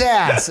 get his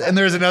ass. And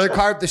there's another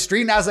car up the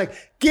street, and I was like,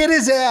 get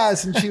his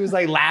ass. And she was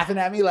like laughing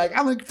at me, like,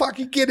 I'm like,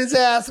 fucking get his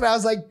ass. And I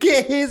was like,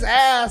 get his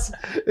ass.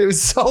 It was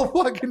so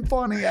fucking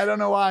funny. I don't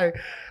know why.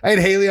 I had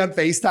Haley on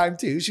FaceTime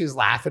too. She was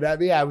laughing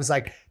at me. I was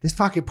like, this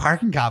fucking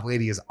parking cop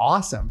lady is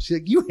awesome. She's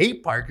like, you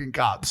hate parking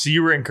cops. So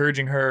you were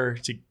encouraging her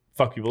to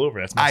fuck people over.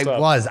 That's messed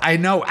up. I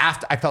know.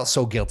 After I felt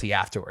so guilty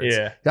afterwards.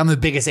 Yeah. I'm the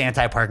biggest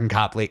anti-parking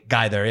cop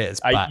guy there is.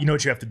 But You know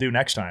what you have to do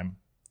next time?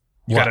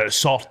 You What? got to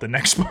assault the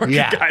next parking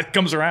Yeah. guy that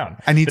comes around.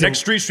 I need the to- next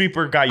street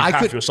sweeper guy. You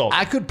have to assault.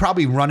 I could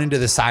probably run into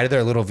the side of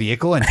their little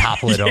vehicle and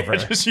topple it over.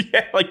 Just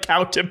like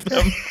cow tip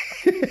them.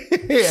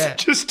 Yeah.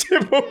 Just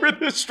tip over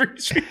the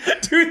street sweeper.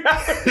 Dude,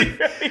 that would be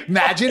really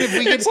Imagine if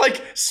we could- It's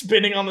like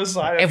spinning on the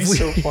side. That'd be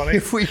so funny.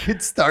 If we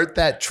could start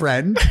that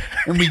trend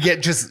and we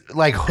get just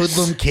like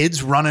hoodlum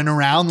kids running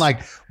around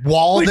like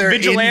while Like they're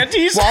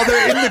vigilantes? while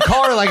they're in the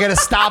car, like at a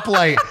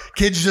stoplight,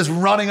 kids just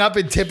running up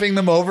and tipping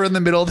them over in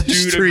the middle of the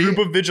Dude, street. a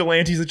group of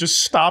vigilantes that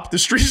just stopped the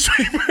street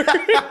sweeper.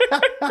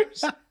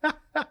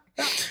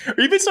 Or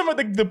even some of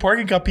the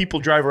parking cut people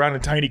drive around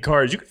in tiny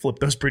cars. You can flip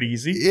those pretty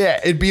easy. Yeah,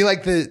 it'd be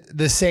like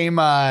the same.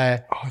 Oh,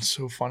 it's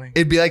so funny.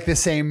 It'd be like the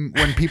same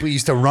when people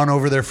used to run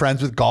over their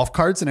friends with golf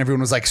carts, and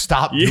everyone was like,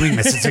 "Stop doing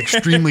this! It's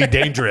extremely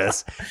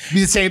dangerous." It'd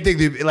be the same thing.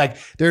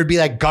 There would be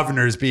like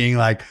governors being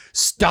like,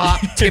 "Stop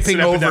tipping It's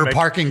an over epidemic.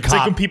 parking It's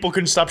like when cop." people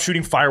couldn't stop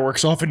shooting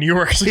fireworks off in New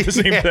York. It's like the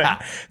same Yeah.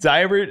 thing. Did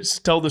I ever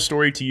tell the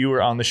story to you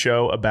or on the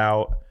show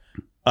about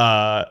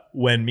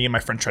when me and my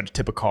friend tried to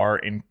tip a car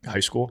in high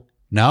school?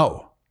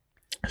 No,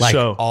 like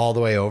So- all the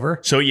way over.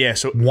 So yeah,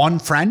 so One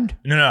friend.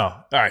 no.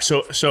 All right,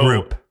 so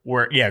Group.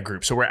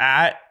 Group. So we're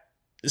at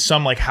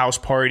some like house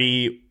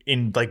party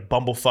in like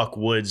Bumblefuck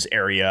Woods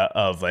area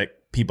of like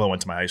people that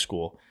went to my high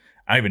school.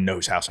 I don't even know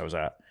whose house I was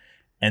at.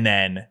 And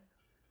then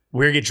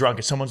we're gonna get drunk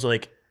and someone's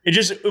like,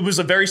 it was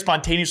a very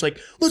spontaneous, like,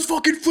 let's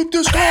fucking flip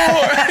this car.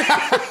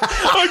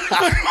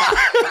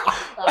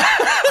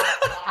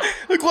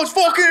 like, let's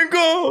fucking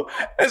go.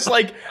 It's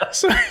like,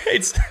 so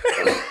it's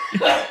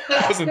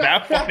wasn't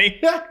that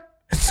funny?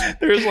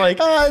 There's like,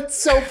 It's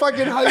so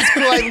fucking high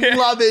school. I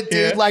love it,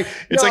 dude. Yeah. Like,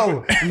 It's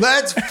yo,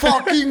 let's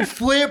fucking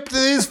flip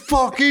this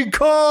fucking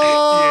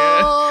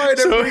car. Yeah. And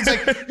So- everybody's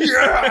like,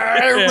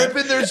 yeah,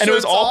 ripping their shirts and it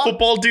was all off.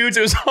 football dudes.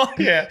 It was all,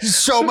 yeah.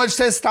 So much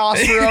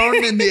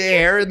testosterone in the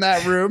air in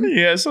that room.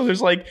 Yeah, so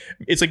there's like,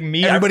 it's like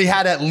me. Everybody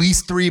had at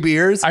least 3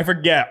 beers. I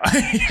forget.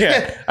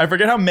 Yeah, I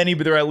forget how many,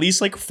 but there are at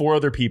least like 4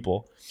 other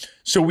people.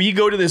 So we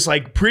go to this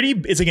like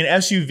it's like an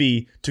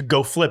SUV to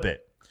go flip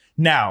it.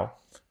 Now,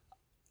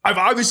 I've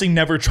obviously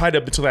never tried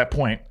up until that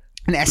point.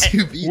 An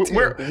SUV, too.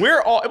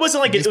 We're all. It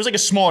wasn't like it was like a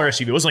smaller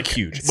SUV. It wasn't like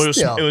huge. But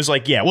Still. it was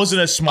like it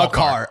wasn't a small A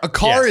car. A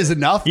car Yes. is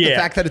enough. The Yeah,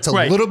 fact that it's a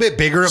right. little bit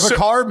bigger of a So-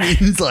 car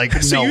means like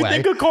So no you way.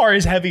 think a car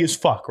is heavy as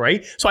fuck,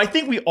 right? So I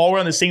think we all were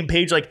on the same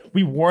page. Like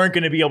we weren't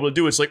going to be able to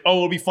do it. It's like, oh,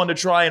 it'll be fun to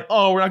try, and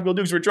oh, we're not going to be able to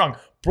do it because we're drunk,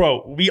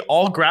 bro. We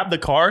all grabbed the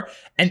car,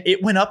 and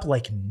it went up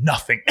like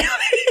nothing.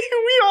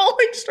 We all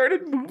like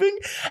started moving,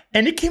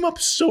 and it came up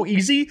so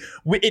easy.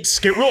 It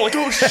scared. We were all like,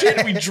 oh shit!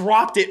 And we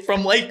dropped it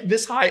from like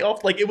this high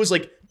up, like it was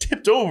like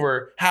tipped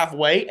over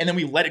halfway, and then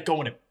we let it go,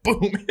 and it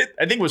boom.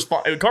 I think it was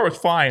fine. The car was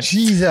fine.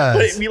 Jesus.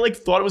 But we like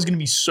thought it was gonna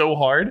be so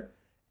hard.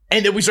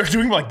 And then we started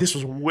doing like this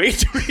was way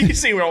too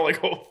easy. We're all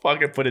like, oh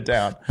fucking put it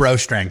down. Bro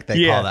strength,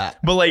 they call that.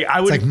 But like I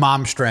It's would like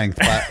mom strength,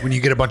 but when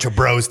you get a bunch of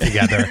bros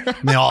together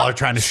and they all are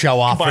trying to show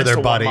off for find their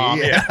someone buddy. mom,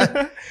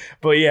 yeah.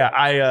 But yeah,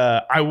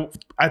 I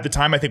at the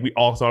time I think we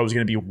all thought it was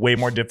gonna be way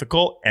more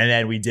difficult. And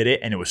then we did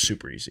it and it was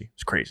super easy.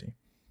 It's crazy.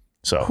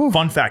 So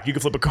fun fact, you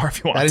can flip a car if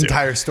you want That to.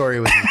 entire story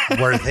was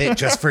worth it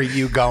just for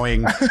you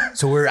going.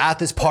 So we're at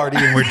this party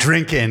and we're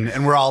drinking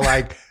and we're all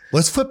like,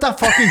 let's flip that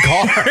fucking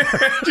car.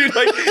 Dude,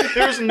 like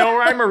there was no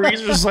rhyme or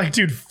reason. Just like,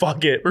 dude,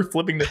 fuck it. We're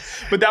flipping this.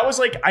 But that was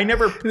like I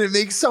never And it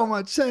makes so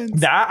much sense.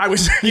 that I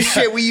was The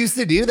shit we used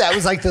to do, that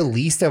was like the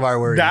least of our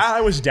worries. That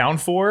I was down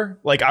for.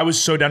 Like I was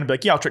so down to be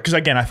like, yeah, I'll try. Because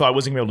again, I thought I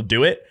wasn't gonna be able to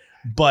do it.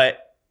 But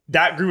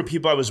that group of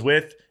people I was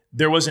with,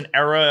 there was an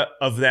era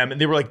of them,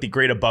 and they were like the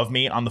grade above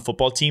me on the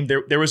football team.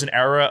 There was an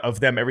era of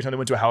them every time they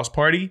went to a house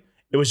party,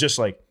 it was just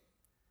like,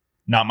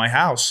 not my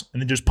house, and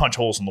then just punch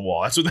holes in the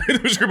wall. That's what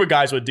those group of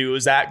guys would do. It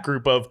was that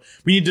group of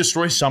we need to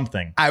destroy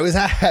something. I was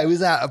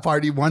at a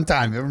party one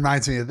time. It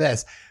reminds me of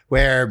this,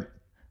 where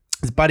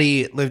his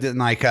buddy lived in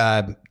like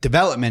a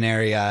development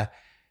area,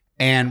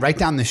 and right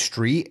down the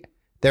street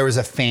there was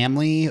a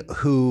family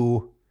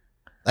who,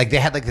 like, they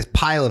had like this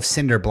pile of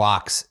cinder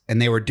blocks,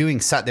 and they were like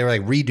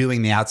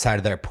redoing the outside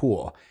of their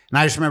pool. And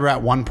I just remember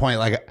at one point,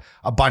 like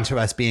a bunch of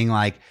us being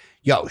like,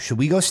 yo, should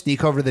we go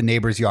sneak over to the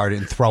neighbor's yard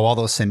and throw all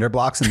those cinder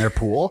blocks in their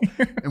pool?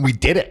 And we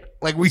did it.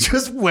 Like we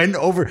just went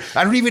over.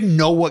 I don't even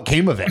know what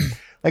came of it.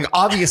 Like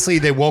obviously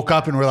they woke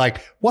up and were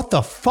like, what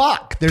the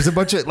fuck? There's a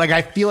bunch of, like,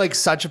 I feel like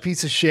such a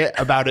piece of shit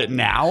about it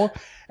now.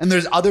 And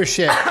there's other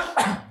shit.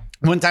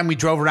 One time we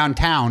drove around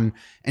town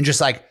and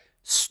just like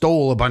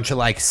stole a bunch of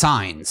like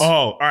signs. Oh,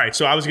 all right.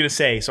 So I was gonna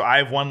say, so I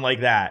have one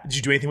like that. Did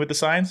you do anything with the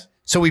signs?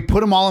 So we put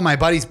them all in my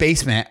buddy's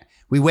basement.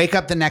 We wake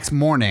up the next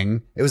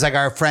morning. It was like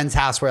our friend's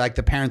house where like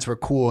the parents were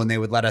cool and they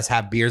would let us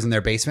have beers in their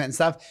basement and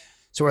stuff.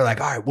 So we're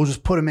like, all right, we'll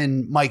just put them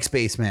in Mike's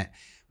basement.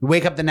 We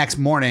wake up the next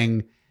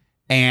morning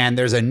and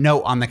there's a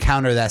note on the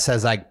counter that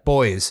says like,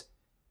 boys,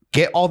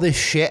 get all this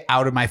shit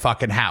out of my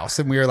fucking house.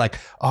 And we were like,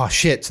 oh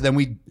shit. So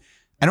then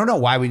I don't know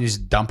why we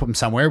just dump them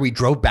somewhere. We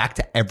drove back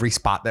to every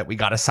spot that we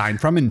got a sign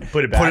from and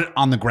Put it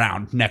on the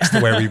ground next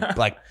to where we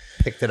like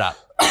picked it up.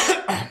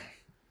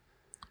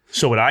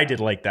 So what I did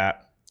like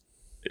that,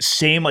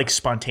 same like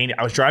spontaneous.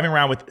 I was driving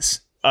around with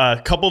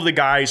a couple of the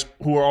guys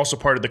who were also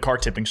part of the car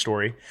tipping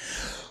story.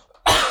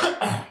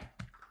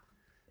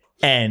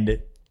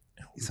 And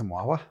Some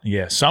Wawa.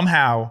 yeah,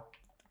 somehow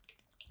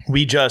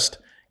we just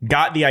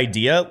got the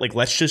idea, like,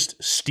 let's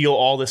just steal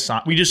all this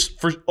sign. We just,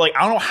 for like,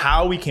 I don't know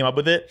how we came up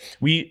with it.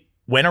 We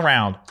went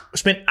around,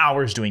 spent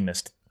hours doing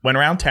this, went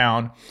around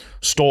town,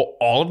 stole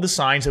all of the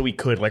signs that we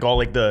could, like all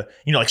like the,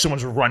 you know, like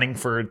someone's running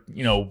for,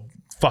 you know,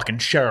 fucking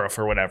sheriff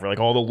or whatever, like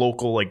all the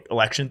local like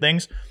election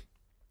things.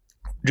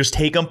 Just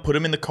take them, put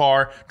them in the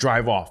car,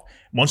 drive off.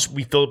 Once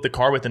we filled up the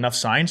car with enough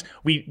signs,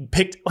 we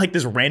picked like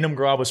this random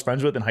girl I was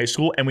friends with in high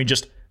school and we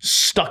just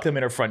stuck them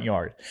in her front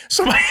yard.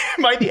 So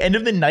by the end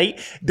of the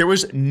night, there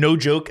was, no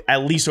joke,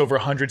 at least over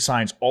 100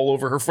 signs all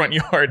over her front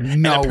yard.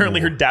 No. And apparently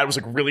her dad was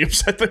like really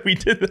upset that we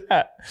did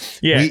that.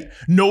 Yeah.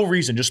 No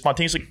reason. Just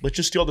spontaneously, let's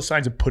just steal the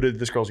signs and put it in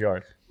this girl's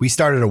yard. We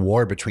started a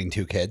war between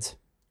two kids.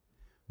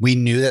 We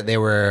knew that they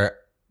were,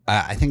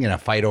 I think, in a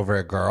fight over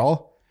a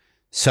girl.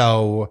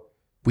 So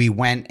we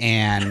went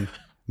and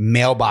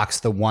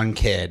mailboxed the one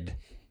kid.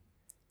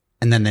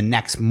 And then the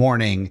next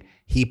morning,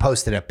 he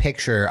posted a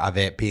picture of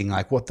it being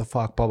like, what the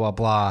fuck, blah, blah,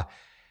 blah.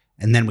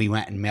 And then we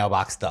went and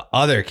mailboxed the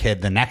other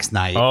kid the next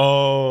night.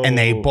 Oh. And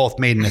they both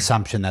made an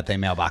assumption that they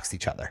mailboxed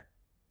each other.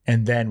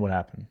 And then what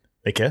happened?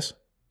 They kiss?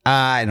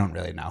 I don't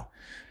really know.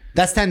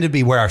 That's tended to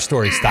be where our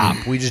stories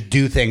stop. We just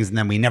do things and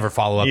then we never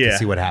follow up to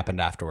see what happened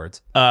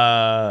afterwards.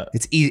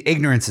 It's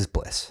ignorance is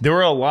bliss. There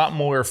were a lot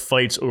more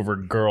fights over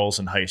girls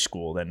in high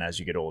school than as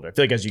you get older. I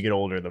feel like as you get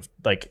older,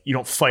 you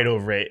don't fight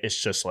over it. It's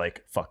just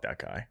like, fuck that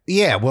guy.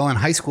 Yeah, well, in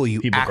high school,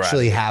 you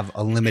actually have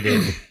a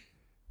limited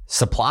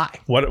supply.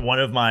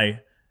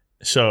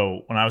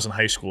 So when I was in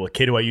high school, a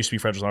kid who I used to be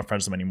friends with, I'm not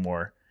friends with him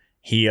anymore.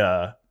 He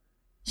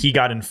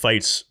got in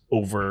fights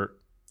over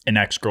an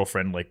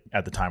ex-girlfriend, like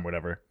at the time,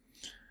 whatever.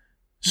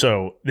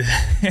 So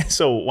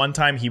one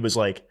time he was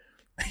like,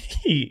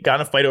 he got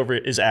in a fight over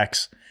his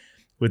ex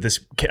with this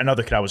kid,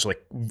 another kid I was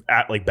like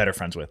better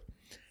friends with,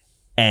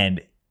 and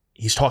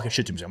he's talking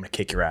shit to me. He's like, I'm gonna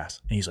kick your ass,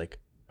 and he's like,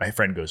 my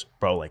friend goes,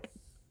 bro, like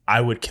I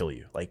would kill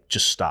you, like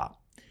just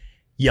stop,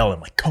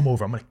 yelling like, come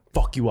over, I'm gonna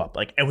fuck you up,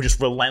 like, and we're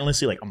just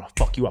relentlessly like, I'm gonna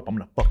fuck you up, I'm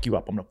gonna fuck you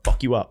up, I'm gonna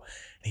fuck you up.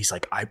 And he's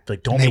like, I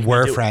like don't. And they make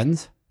were me do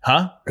friends,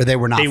 huh? Or they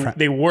were not.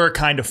 They were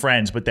kind of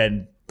friends, but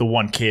then the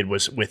one kid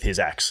was with his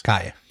ex.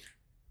 Got you.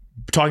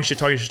 Talking shit,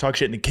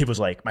 and the kid was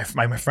like, my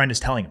friend is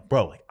telling him,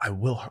 bro, like I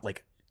will,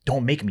 like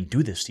don't make me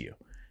do this to you.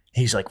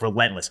 And he's like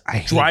relentless. I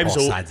hate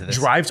both sides of this.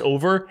 Drives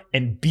over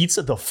and beats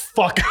the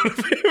fuck out of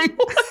him,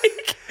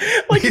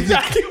 like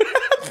exactly what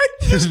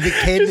happened. The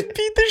kid just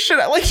beat the shit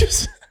out, like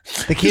just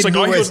the kid like,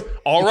 who he was goes,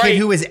 all the right. kid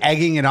who was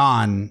egging it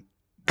on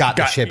got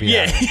the shit beat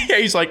out of him. Yeah.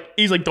 He's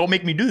like, don't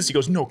make me do this. He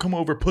goes, no, come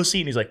over,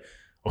 pussy. And he's like,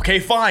 okay,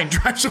 fine.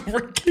 Drives over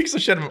and kicks the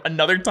shit out of him.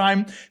 Another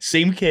time,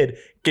 same kid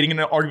getting in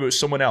an argument with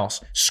someone else,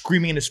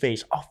 screaming in his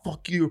face, "I'll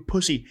fuck you,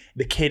 pussy."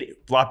 The kid,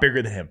 a lot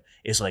bigger than him,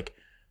 is like,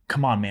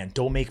 come on, man,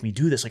 don't make me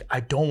do this. Like,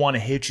 I don't want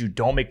to hit you.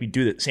 Don't make me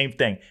do that. Same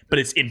thing, but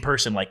it's in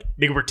person. Like,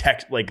 they were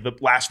like the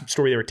last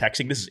story they were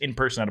texting. This is in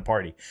person at a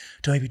party.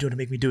 Don't make me do it. Don't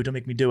make me do it. Don't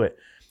make me do it.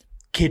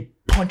 Kid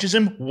punches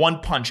him,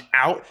 one punch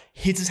out,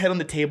 hits his head on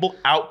the table,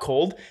 out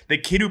cold. The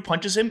kid who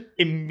punches him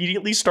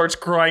immediately starts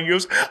crying. He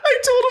goes,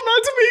 I told him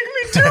not to make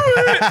me do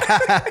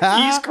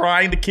it. He's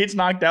crying. The kid's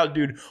knocked out,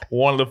 dude.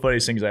 One of the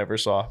funniest things I ever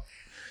saw.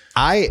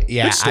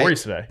 Good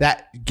stories today.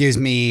 That gives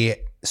me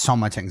so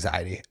much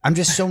anxiety. I'm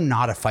just so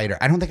not a fighter.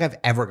 I don't think I've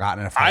ever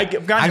gotten in a fight.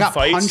 I've gotten I got in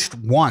fights. punched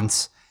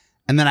once,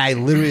 and then I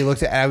literally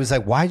looked at it and I was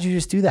like, why'd you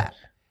just do that?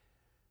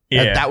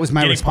 Yeah, that was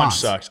my getting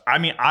response. Punched sucks. I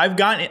mean,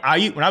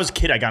 when I was a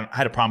kid, I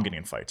had a problem getting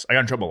in fights. I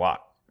got in trouble a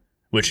lot,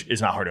 which is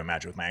not hard to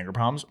imagine with my anger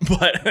problems.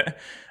 But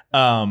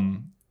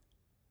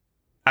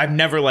I've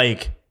never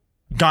like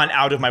gone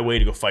out of my way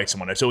to go fight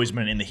someone. It's always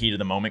been in the heat of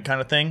the moment kind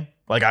of thing.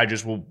 Like I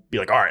just will be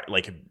like, all right,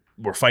 like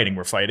we're fighting.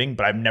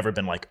 But I've never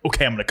been like,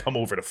 okay, I'm gonna come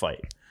over to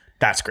fight.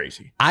 That's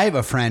crazy. I have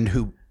a friend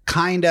who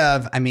kind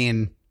of,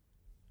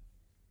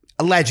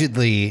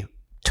 allegedly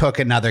took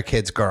another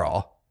kid's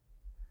girl.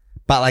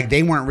 But like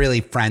they weren't really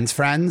friends.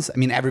 I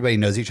mean, everybody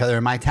knows each other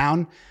in my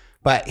town,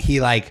 but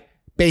he like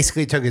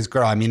basically took his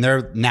girl. I mean,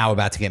 they're now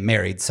about to get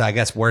married, so I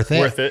guess worth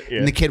it. Yeah.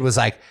 And the kid was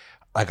like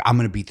I'm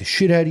gonna beat the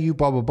shit out of you,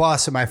 blah blah blah.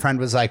 So my friend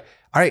was like,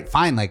 all right,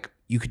 fine, like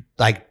you could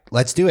like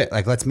let's do it,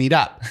 like let's meet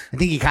up. I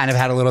think he kind of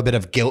had a little bit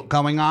of guilt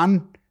going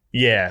on.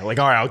 Yeah, like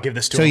all right, I'll give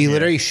this to him. So he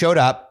literally showed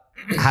up,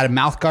 had a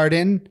mouth guard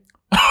in.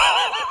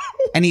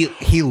 And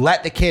he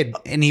let the kid,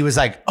 and he was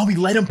like, oh, he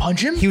let him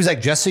punch him? He was like,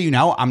 just so you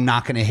know, I'm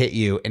not going to hit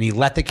you. And he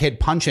let the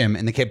kid punch him,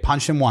 and the kid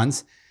punched him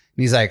once. And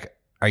he's like,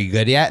 are you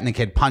good yet? And the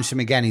kid punched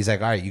him again. He's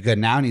like, all right, you good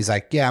now? And he's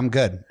like, yeah, I'm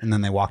good. And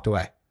then they walked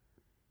away.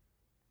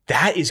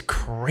 That is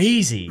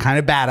crazy. Kind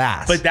of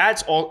badass. But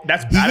that's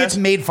badass. He gets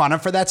made fun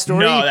of for that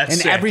story. No, that's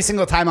and sick. Every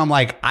single time I'm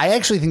like, I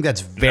actually think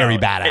that's very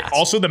badass.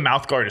 Also, the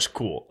mouth guard is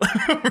cool.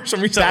 For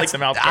some reason, I like the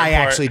mouth guard I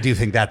part. actually do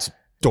think that's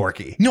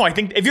dorky. No, I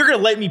think if you're going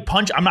to let me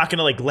punch, I'm not going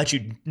to like let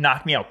you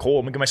knock me out cold.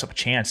 I'm going to give myself a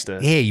chance to.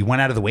 Yeah, you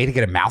went out of the way to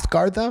get a mouth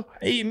guard though?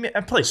 I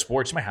play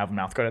sports. You might have a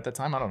mouth guard at that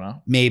time. I don't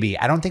know. Maybe.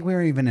 I don't think we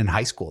were even in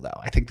high school though.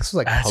 I think this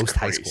was like post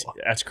high school.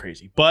 That's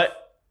crazy. But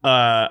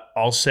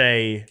I'll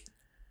say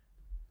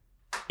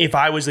if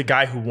I was the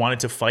guy who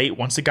wanted to fight,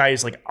 once the guy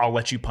is like, I'll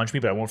let you punch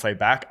me, but I won't fight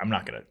back, I'm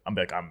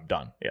like, I'm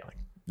done. Yeah, like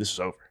this is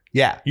over.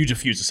 Yeah. You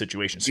diffuse the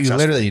situation You successfully.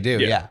 literally do.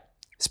 Yeah.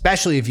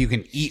 especially if you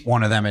can eat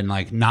one of them and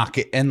like knock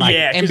it and like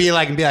Yeah, and be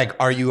like,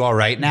 are you all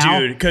right now?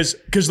 Dude, because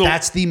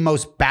That's the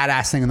most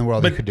badass thing in the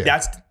world you could do.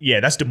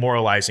 that's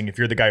demoralizing if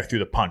you're the guy who threw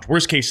the punch.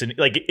 Worst case,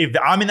 like if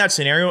I'm in that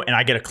scenario and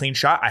I get a clean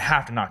shot, I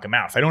have to knock him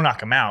out. If I don't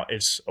knock him out,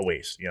 it's a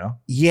waste, you know?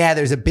 Yeah,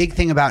 there's a big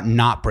thing about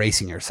not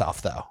bracing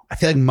yourself though. I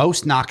feel like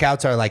most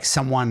knockouts are like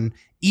someone,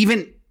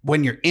 even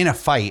when you're in a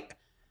fight,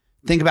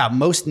 think about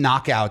most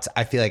knockouts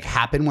I feel like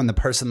happen when the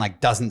person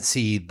like doesn't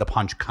see the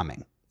punch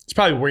coming. It's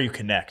probably where you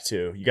connect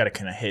too. You got to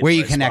kind of hit Where the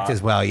you right connect spot.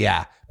 as well,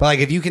 yeah. But like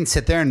if you can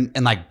sit there and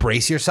like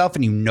brace yourself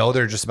and you know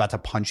they're just about to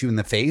punch you in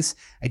the face,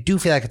 I do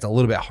feel like it's a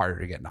little bit harder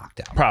to get knocked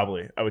out.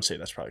 Probably. I would say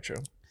that's probably true.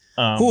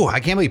 Ooh, I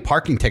can't believe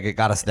parking ticket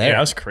got us there. Yeah,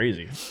 that's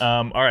crazy.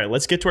 All right,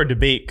 let's get to our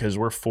debate because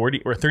we're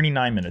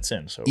 39 minutes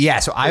in. So Yeah,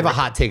 so I have a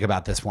hot take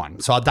about this one.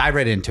 So I'll dive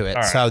right into it.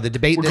 right. So the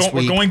debate this we're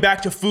week, going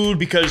back to food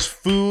because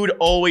food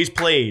always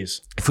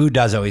plays. food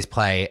does always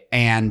play.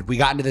 And we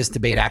got into this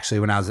debate actually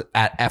when I was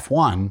at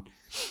F1.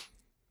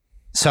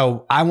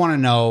 So I want to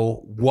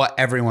know what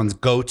everyone's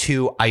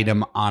go-to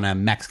item on a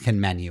Mexican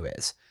menu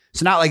is.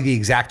 So not like the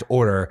exact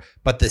order,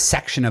 but the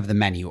section of the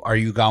menu. Are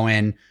you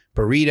going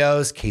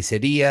burritos,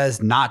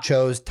 quesadillas,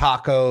 nachos,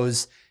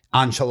 tacos,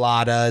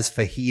 enchiladas,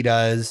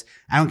 fajitas?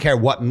 I don't care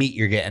what meat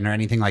you're getting or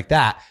anything like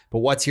that, but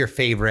what's your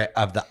favorite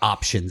of the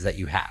options that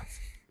you have?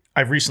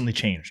 I've recently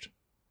changed.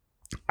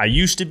 I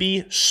used to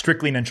be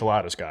strictly an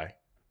enchiladas guy.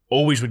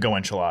 Always would go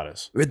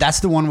enchiladas. That's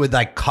the one with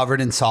like covered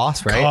in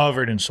sauce, right?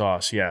 Covered in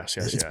sauce. Yes.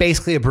 It's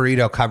basically a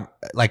burrito cover,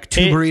 like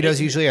two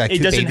burritos usually, like it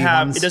two doesn't baby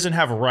have ones. it doesn't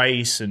have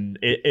rice and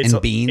it's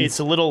And beans? It's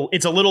a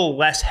little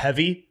less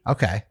heavy,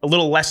 Okay. a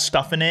little less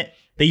stuff in it.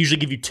 They usually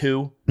give you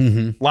two,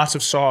 lots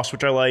of sauce,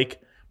 which I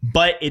like,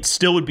 but it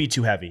still would be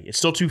too heavy. It's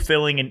still too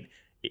filling, and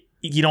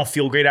you don't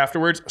feel great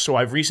afterwards. So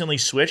I've recently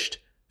switched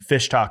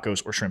fish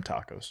tacos or shrimp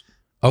tacos.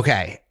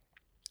 Okay.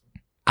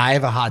 I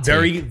have a hot take.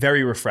 Very,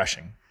 very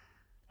refreshing,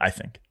 I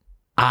think.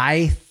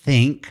 I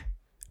think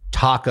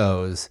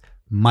tacos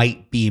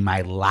might be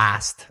my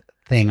last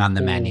thing on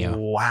the menu.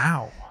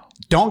 Wow.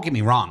 Don't get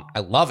me wrong. I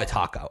love a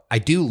taco. I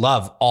do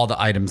love all the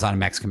items on a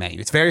Mexican menu.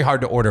 It's very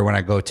hard to order when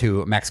I go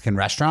to a Mexican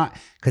restaurant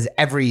because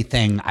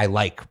everything I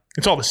like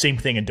It's all the same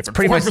thing in different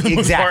pretty forms much for the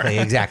most part.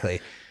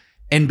 exactly.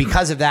 And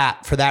because of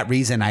that, for that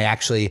reason, I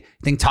actually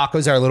think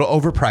tacos are a little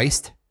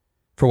overpriced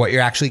for what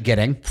you're actually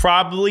getting.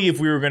 Probably if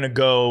we were going to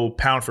go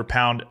pound for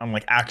pound on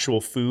like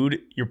actual food,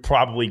 you're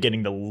probably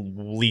getting the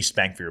least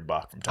bang for your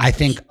buck from tacos. I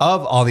think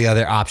of all the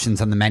other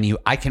options on the menu,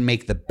 I can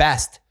make the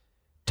best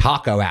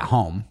taco at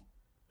home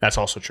that's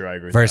also true. I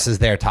agree. versus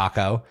their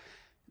taco.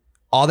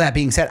 All that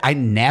being said, I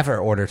never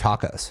order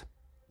tacos.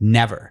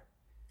 Never.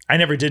 I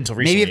never did until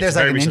recently. Maybe if there's It's a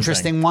like very an recent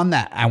interesting thing. one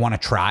that I want to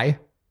try,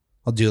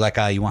 I'll do like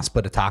you want to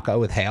split a taco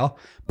with Hale.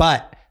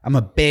 But I'm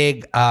a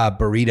big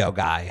burrito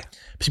guy.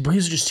 See,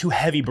 burritos are just too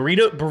heavy.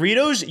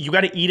 Burritos, you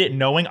got to eat it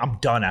knowing I'm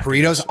done after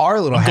Burritos this. are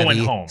a little I'm heavy.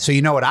 going home. So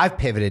you know what I've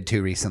pivoted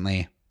to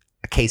recently?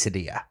 A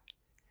quesadilla.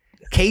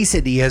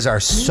 Quesadillas are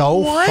so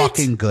What?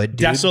 fucking good,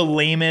 dude. That's the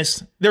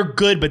lamest. They're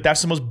good, but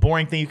that's the most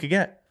boring thing you could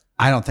get.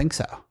 I don't think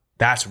so.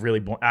 That's really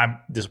boring. I'm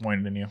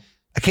disappointed in you.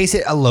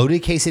 A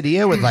loaded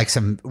quesadilla with like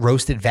some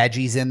roasted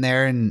veggies in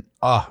there and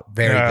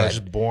very Yeah, good. It's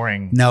just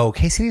boring. No,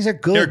 quesadillas are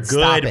good. They're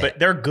Stop good, it. but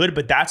they're good.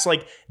 But that's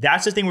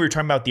the thing we were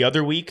talking about the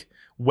other week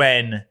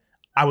when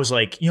I was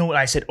like, you know what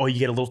I said? Oh, you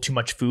get a little too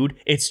much food.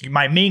 It's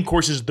my main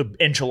course is the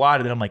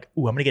enchilada. Then I'm like,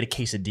 ooh, I'm gonna get a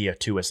quesadilla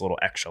too as a little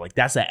extra. Like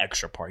that's that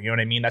extra part. You know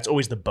what I mean? That's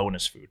always the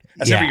bonus food.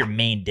 That's Yeah. never your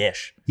main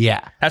dish.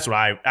 Yeah. That's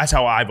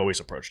how I've always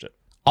approached it.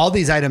 All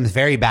these items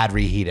very bad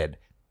reheated.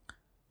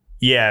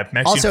 Yeah,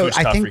 Mexican Also, food's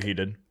I tough think-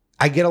 reheated.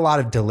 I get a lot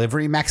of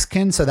delivery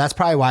Mexican, so that's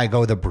probably why I go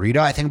with the burrito.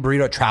 I think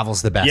burrito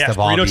travels the best Yes, of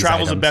all burrito these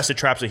travels the items. best. It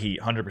traps the heat,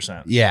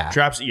 100%. Yeah.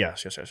 Traps.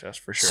 Yes,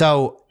 for sure.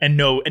 So, and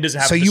no, it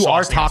doesn't have. so the you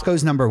are sauce thing.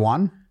 tacos number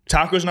one?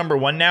 Tacos number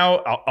one now.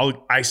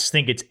 I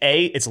think it's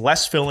it's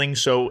less filling,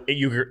 so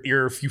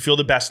you feel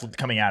the best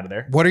coming out of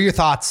there. What are your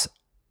thoughts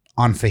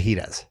on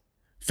fajitas?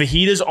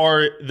 Fajitas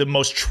are the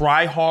most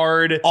try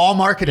hard. All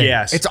marketing.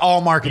 Yes. It's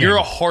all marketing. You're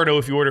a hardo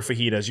if you order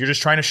fajitas. You're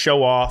just trying to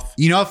show off.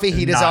 You know what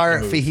fajitas not are?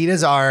 the move.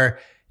 Fajitas are,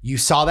 you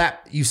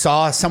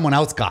saw someone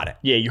else got it.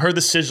 Yeah, you heard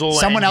the sizzle.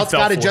 Someone and you else fell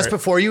got it for just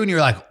before you and you're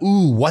like,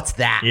 ooh, what's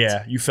that?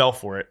 Yeah, you fell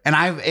for it. And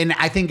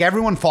I think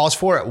everyone falls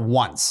for it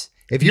once.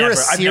 If you're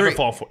Never. a I've never serious,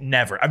 fallen for it.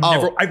 Never.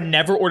 Oh. I've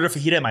never ordered a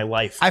fajita in my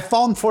life. I've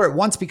fallen for it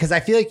once because I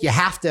feel like you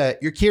have to,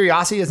 your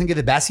curiosity doesn't get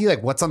the best of you.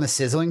 Like, what's on the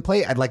sizzling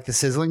plate? I'd like the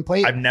sizzling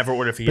plate. I've never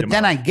ordered a fajita. But in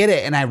then my I life. get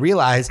it and I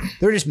realize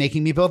they're just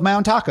making me build my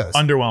own tacos.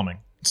 Underwhelming.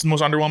 It's the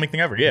most underwhelming thing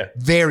ever. Yeah.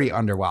 Very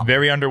underwhelming.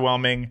 Very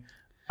underwhelming.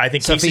 I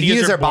think So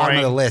fajitas are bottom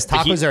of boring. the list.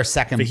 Tacos are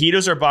second.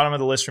 Fajitas are bottom of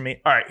the list for me.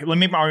 All right, let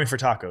me make my argument for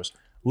tacos.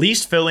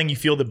 Least filling, you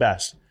feel the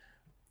best.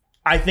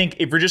 I think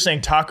if we're just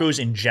saying tacos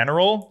in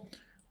general,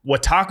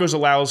 what tacos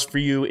allows for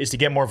you is to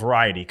get more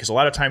variety. Because a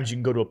lot of times you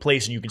can go to a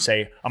place and you can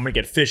say, I'm gonna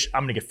get fish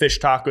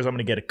tacos, I'm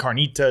gonna get a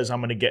carnitas,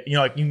 I'm gonna get,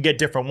 like you can get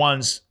different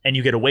ones and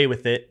you get away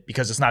with it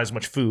because it's not as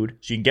much food.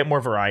 So you can get more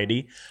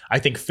variety. I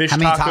think fish How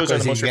many tacos are tacos the are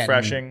most you getting?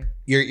 refreshing.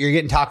 You're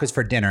getting tacos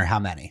for dinner. How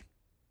many?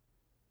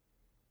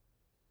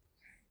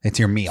 It's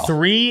your meal.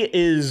 3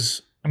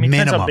 is, I mean,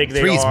 depends how Minimum. big they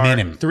 3 is are.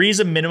 minimum. 3 is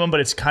a minimum, but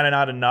it's kind of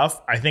not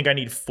enough. I think I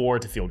need 4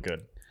 to feel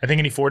good. I think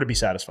I need 4 to be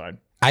satisfied.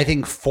 I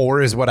think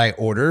 4 is what I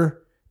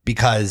order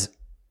because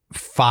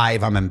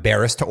 5 I'm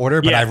embarrassed to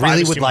order, but Yeah, I 5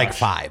 really is would too like much.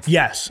 5.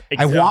 Yes.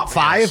 I want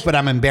 5, yes. but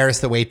I'm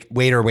embarrassed the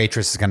waiter or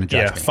waitress is going to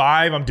judge Yeah, me.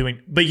 5 I'm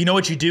doing. But you know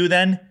what you do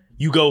then?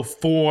 You go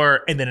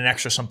 4 and then an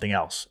extra something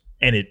else.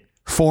 And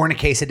 4 in a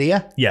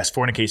quesadilla? yes,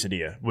 4 in a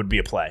quesadilla would be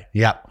a play.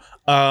 Yep.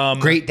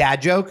 Great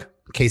dad joke.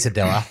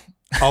 Quesadilla.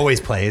 Always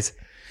plays.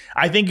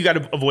 I think you got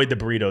to avoid the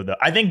burrito though.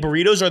 I think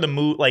burritos are the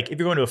move. Like if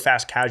you're going to a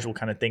fast casual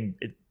kind of thing,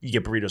 you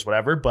get burritos,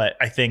 whatever. But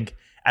I think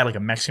at like a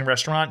Mexican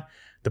restaurant,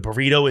 the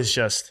burrito is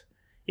just,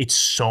 it's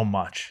so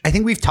much. I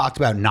think we've talked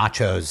about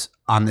nachos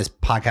on this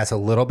podcast a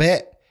little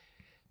bit.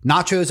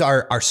 Nachos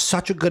are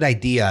such a good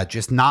idea,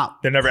 just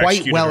not They're never quite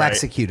executed well right.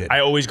 executed. I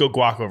always go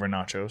guac over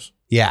nachos.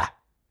 Yeah.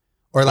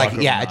 Or like, Guac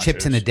over yeah, a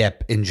chips and a nachos.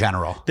 dip in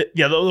general.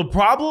 The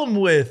problem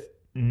with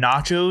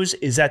nachos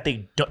is that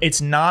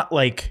it's not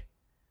like,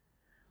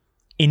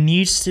 it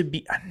needs to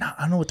be, I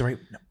don't know what the right,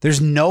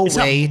 There's no It's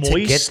not way to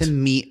get moist. the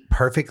meat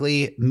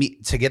perfectly,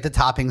 to get the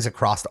toppings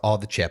across all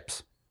the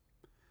chips.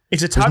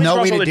 it's a topping no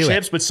across way all to the do it.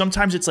 chips, but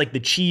sometimes it's like the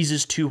cheese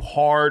is too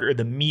hard or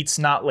the meat's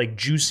not like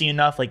juicy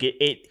enough. Like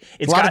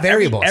it's A lot got of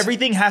variables.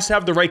 Everything has to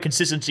have the right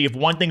consistency. If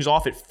one thing's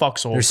off, it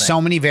fucks the whole There's thing.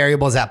 so many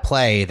variables at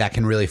play that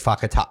can really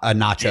fuck a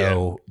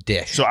nacho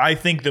dish. So I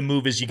think the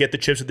move is you get the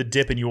chips with the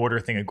dip and you order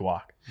a thing of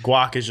guac.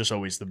 Guac is just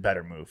always the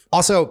better move.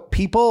 Also,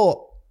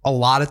 people a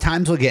lot of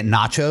times will get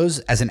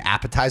nachos as an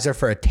appetizer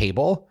for a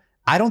table.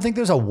 I don't think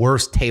there's a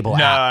worse table app.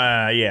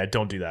 No, yeah,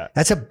 don't do that.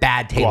 That's a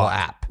bad table Guac.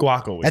 app.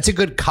 Guac always. That's a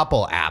good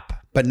couple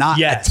app, but not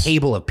Yes. a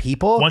table of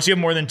people. Once you have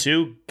more than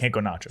 2, can't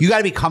go nachos. You got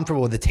to be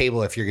comfortable with the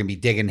table if you're going to be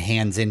digging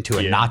hands into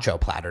a Yeah. nacho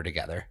platter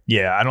together.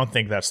 Yeah, I don't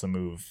think that's the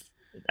move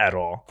at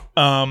all.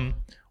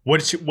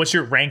 What's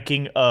your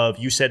ranking of?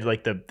 You said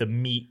like the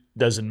meat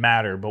doesn't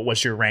matter, but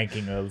what's your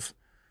ranking of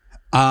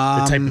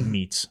the type of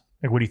meats?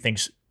 Like, what do you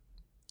think's?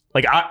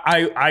 Like,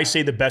 I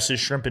say the best is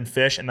shrimp and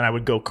fish, and then I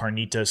would go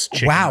carnitas,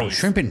 chicken. Wow, beef.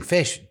 shrimp and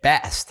fish,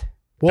 best.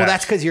 Well, Best.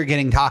 that's because you're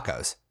getting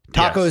tacos.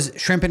 Tacos,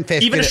 shrimp and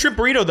fish. Even a get it- shrimp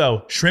burrito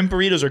though. Shrimp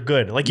burritos are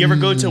good. Like, you ever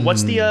go to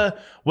what's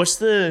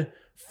the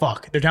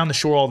fuck? They're down the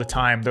shore all the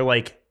time. They're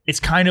like, it's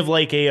kind of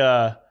like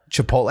a.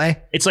 Chipotle.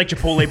 It's like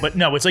Chipotle, but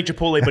no, it's like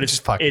Chipotle, but it's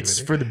Just fucking it's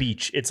with for the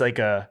beach. It's like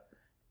a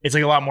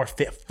lot more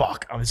fit.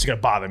 Fuck, this is gonna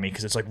bother me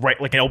because it's like right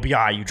like an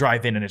LBI. You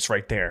drive in and it's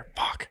right there.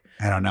 Fuck.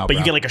 I don't know, But you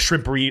bro. get like a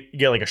shrimp burrito. You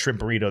get like a shrimp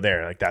burrito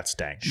there. Like that's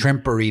dang.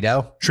 Shrimp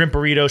burrito. Shrimp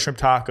burrito, shrimp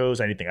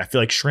tacos, anything. I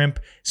feel like shrimp.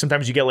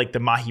 Sometimes you get like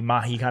the mahi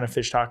mahi kind of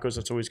fish tacos.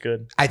 That's always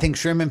good. I think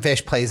shrimp and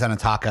fish plays on a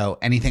taco.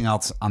 Anything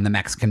else on the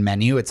Mexican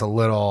menu, it's a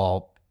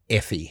little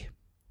iffy.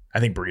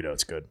 I think burrito.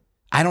 It's good.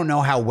 I don't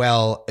know how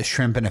well a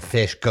shrimp and a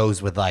fish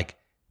goes with like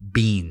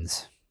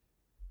beans.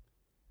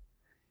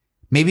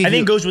 Maybe I if think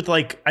you- it goes with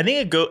like. I think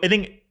it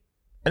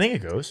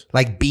goes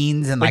like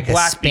beans and like a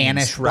black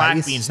Spanish beans, rice.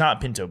 black beans,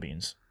 not pinto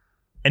beans,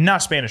 and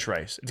not Spanish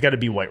rice. It's got to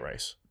be white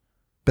rice.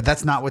 But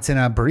that's not what's in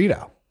a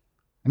burrito.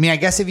 I mean, I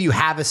guess if you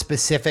have a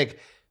specific,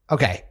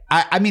 okay.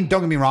 I mean, don't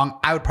get me wrong.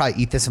 I would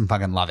probably eat this and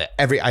fucking love it.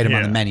 Every item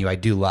on the Yeah. menu, I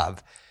do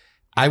love.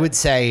 I would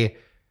say,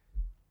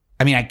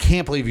 I mean, I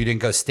can't believe you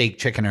didn't go steak,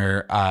 chicken,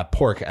 or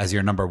pork as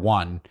your number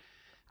one.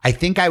 I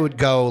think I would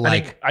go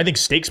like, I think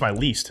steak's my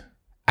least.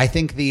 I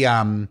think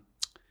the,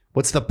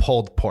 what's the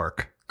pulled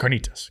pork?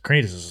 Carnitas.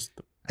 Carnitas is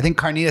I think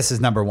carnitas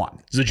is number one.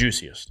 the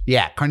juiciest.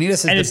 Yeah, carnitas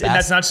is And, the and best.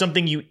 that's not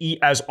something you eat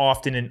as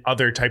often in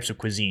other types of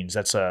cuisines.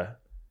 That's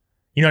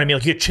you know what I mean?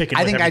 Like you get chicken.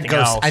 I with think I'd everything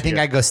go. else. I think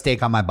I'd go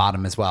steak on my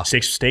bottom as well.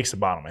 steak's the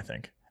bottom. I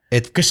think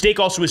It's because steak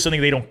also is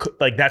something they don't cook.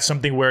 Like that's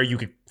something where you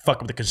could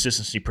fuck up the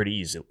consistency pretty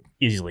easily.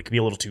 It could be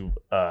a little too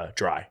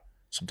dry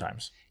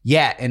sometimes.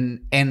 yeah,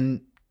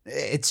 and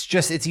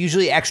it's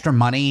usually extra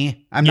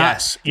money. I'm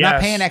Yes, not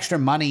yes. paying extra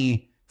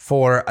money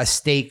for a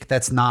steak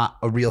that's not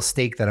a real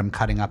steak that I'm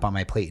cutting up on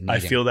my plate and I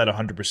eating. feel that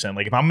 100%.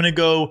 Like if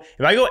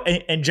I go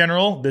in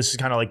general, this is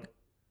kind of like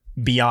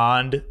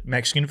beyond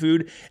Mexican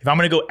food. If I'm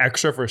gonna go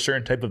extra for a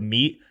certain type of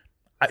meat,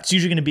 it's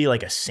usually gonna be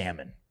like a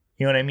salmon.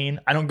 You know what I mean?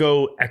 I don't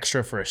go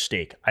extra for a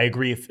steak. I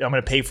agree. If I'm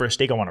gonna pay for a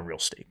steak, I want a real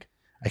steak.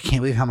 I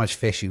can't believe how much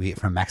fish you eat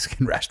from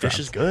Mexican restaurants.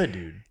 Fish is good,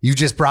 dude. You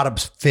just brought up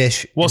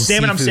fish. Well, and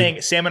salmon.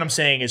 seafood. Salmon. I'm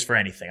saying is for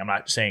anything. I'm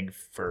not saying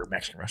for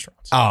Mexican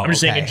restaurants. Oh, I'm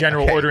just saying okay, in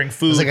general, okay. ordering I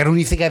food. was like, I don't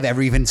even think I've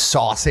ever even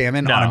saw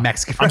salmon on a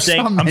Mexican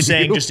restaurant I'm menu.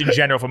 saying just in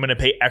general, if I'm going to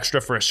pay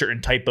extra for a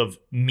certain type of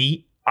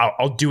meat,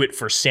 I'll do it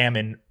for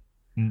salmon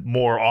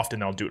more often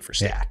than I'll do it for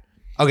steak. Yeah.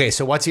 Okay,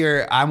 so what's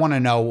your? I want to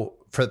know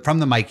from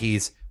the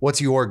Mikeys, what's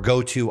your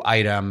go-to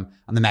item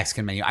on the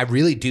Mexican menu? I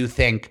really do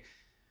think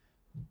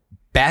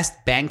best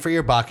bang for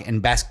your buck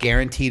and best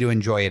guarantee to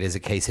enjoy it is a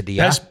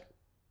quesadilla.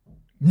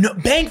 No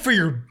bang for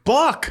your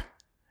buck.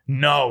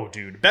 No,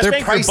 dude. Best they're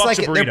bang for your priced buck's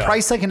like a they're burrito.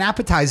 priced like an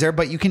appetizer,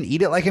 but you can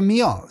eat it like a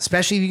meal,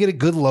 especially if you get a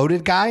good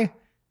loaded guy.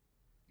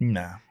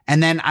 No.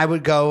 And then I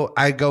think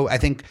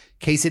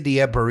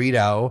quesadilla,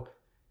 burrito.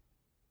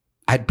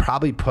 I'd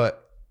probably put,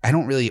 I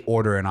don't really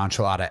order an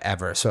enchilada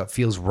ever, so it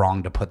feels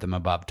wrong to put them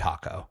above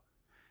taco.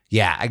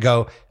 Yeah, I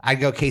go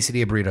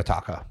quesadilla, burrito,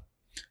 taco.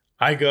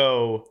 I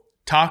go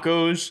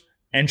tacos,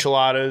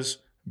 enchiladas,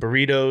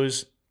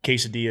 burritos,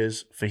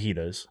 quesadillas,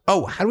 fajitas.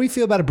 Oh, how do we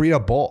feel about a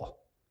burrito bowl?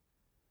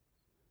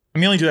 I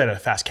mean, you only do that at a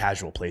fast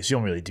casual place. You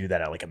don't really do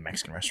that at like a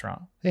Mexican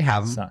restaurant. They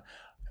have It's them. not.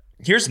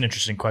 Here's an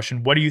interesting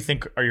question. What do you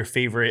think are your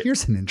favorite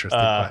Here's an interesting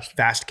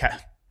question.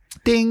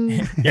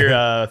 Ding.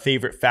 your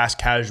favorite fast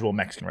casual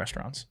Mexican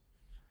restaurants?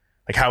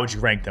 Like, how would you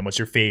rank them? What's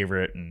your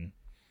favorite? And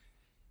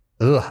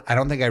Ugh, I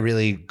don't think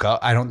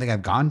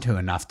I've gone to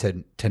enough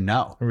to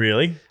know.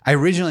 really, I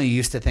originally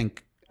used to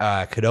think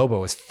Qdoba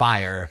was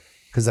fire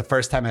because the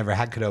first time I ever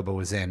had Qdoba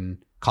was in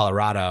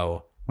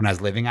Colorado when I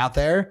was living out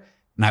there,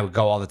 and I would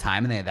go all the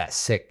time, and they had that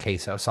sick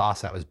queso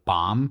sauce that was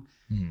bomb.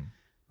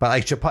 But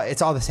like Chipotle,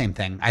 it's all the same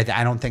thing. I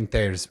don't think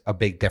there's a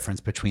big difference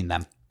between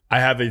them. I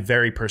have a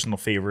very personal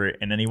favorite,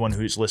 and anyone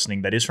who's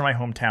listening that is from my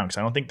hometown, because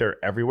I don't think they're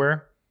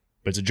everywhere,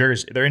 but it's a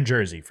Jersey. They're in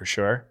Jersey for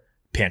sure.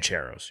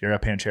 Pancheros. You ever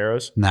got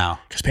Pancheros? No.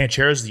 Because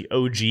Pancheros is the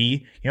OG.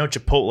 You know,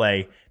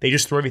 Chipotle, they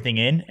just throw everything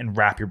in and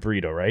wrap your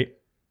burrito, right?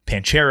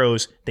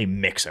 Pancheros, they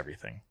mix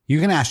everything. You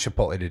can ask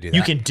Chipotle to do that.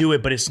 You can do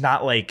it, but it's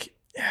not like,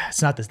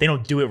 it's not this. They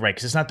don't do it right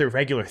because it's not their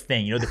regular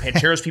thing. You know, the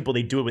Pancheros people,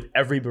 they do it with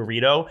every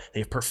burrito.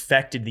 They've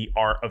perfected the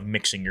art of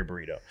mixing your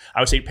burrito. I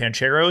would say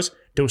Pancheros,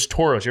 Dos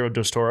Toros. You ever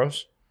Dos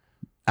Toros?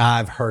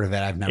 I've heard of it.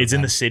 I've never. It's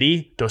in the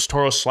city. Dos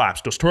Toros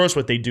slaps. Dos Toros,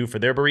 what they do for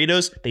their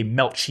burritos, they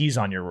melt cheese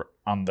on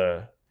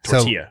the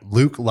tortilla. So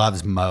Luke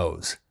loves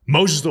Moe's.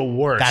 Moe's is the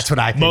worst. That's what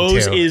I think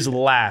Moe's too. is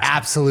last.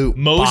 Absolute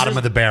Moe's bottom is-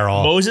 of the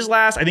barrel. Moe's is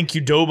last. I think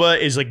Qdoba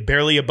is like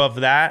barely above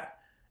that.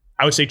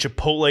 I would say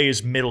Chipotle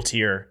is middle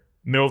tier,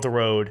 middle of the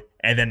road,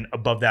 and then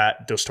above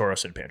that, Dos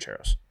Toros and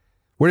Pancheros.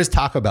 Where does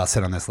Taco Bell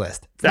sit on this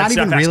list? It's That's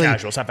not fast really.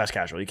 casual. It's not fast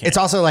casual. You can't. It's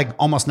also like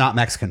almost not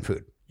Mexican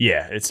food.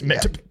 Yeah,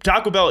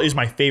 Taco Bell is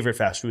my favorite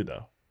fast food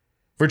though.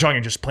 If we're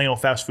talking just plain old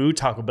fast food,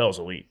 Taco Bell is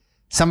elite.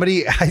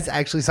 I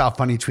actually saw a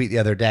funny tweet the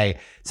other day.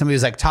 Somebody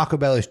was like, Taco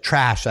Bell is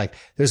trash. Like,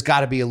 there's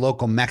got to be a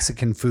local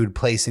Mexican food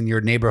place in your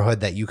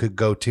neighborhood that you could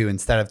go to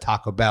instead of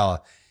Taco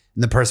Bell.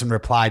 And the person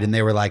replied, and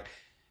they were like,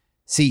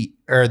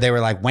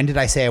 when did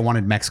I say I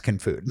wanted Mexican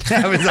food?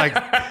 I was like,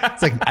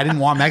 it's like, I didn't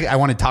want I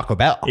wanted Taco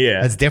Bell.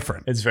 Yeah. That's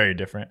different. It's very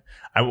different.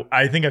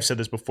 I think I've said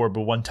this before,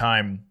 but one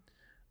time,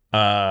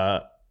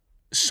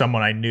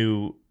 someone I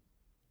knew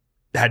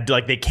had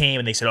like, they came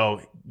and they said, oh,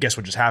 guess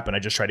what just happened? I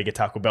just tried to get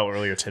Taco Bell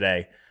earlier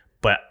today,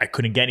 but I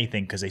couldn't get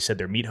anything because they said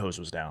their meat hose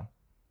was down.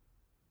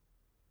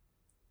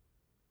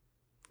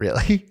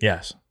 Really?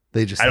 Yes.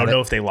 They just I don't said it?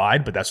 know if they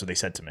lied, but that's what they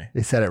said to me.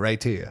 They said it right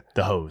to you.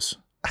 The hose.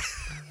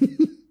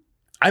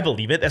 I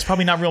believe it. That's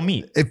probably not real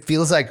meat. It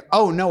feels like,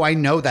 oh no, I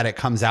know that it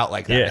comes out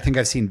like that. Yeah. I think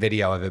I've seen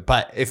video of it,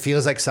 but it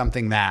feels like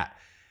something that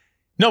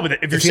No, but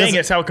if you're feels saying like-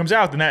 it's how it comes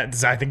out, then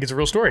I think it's a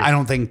real story. I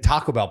don't think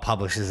Taco Bell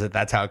publishes it.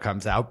 That's how it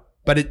comes out.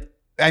 But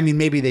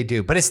maybe they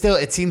do. But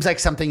it seems like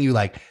something you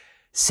like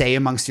say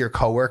amongst your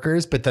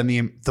coworkers, but then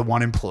the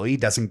one employee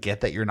doesn't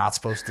get that you're not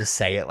supposed to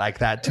say it like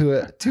that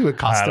to a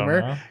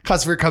customer. know.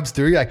 Customer comes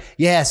through, you're like,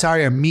 yeah,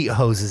 sorry, our meat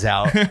hose is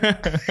out.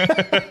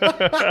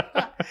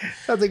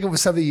 Sounds like it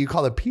was something you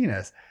call a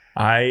penis.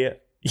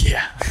 Yeah,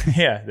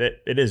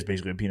 it is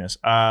basically a penis.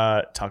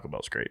 Taco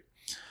Bell's great.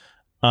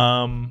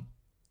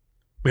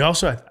 We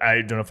also, I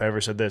don't know if I ever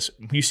said this,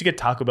 we used to get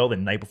Taco Bell the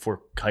night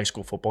before high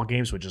school football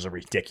games, which is a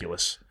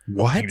ridiculous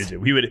What? thing to do.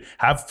 We would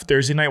have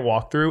Thursday night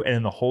walkthrough, and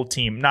then the whole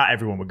team, not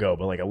everyone would go,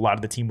 but like a lot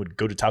of the team would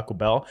go to Taco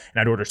Bell, and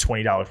I'd order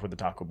 $20 worth of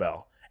Taco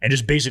Bell and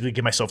just basically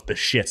give myself the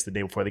shits the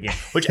day before the game,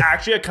 which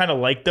actually I kind of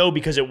liked though,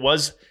 because it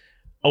was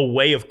a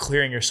way of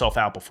clearing yourself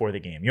out before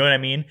the game. You know what I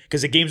mean?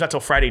 Because the game's not till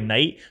Friday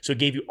night, so it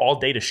gave you all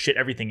day to shit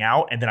everything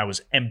out, and then I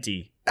was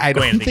empty. I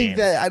going don't into the think game.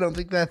 that. I don't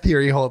think that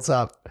theory holds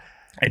up.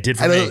 It did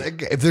for I me.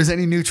 don't. If there's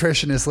any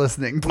nutritionists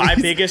listening, please, My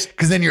biggest-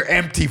 because then you're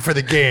empty for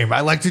the game. I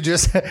like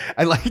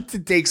to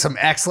take some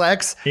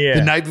X-Lax Yeah.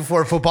 the night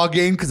before a football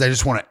game because I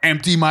just want to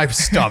empty my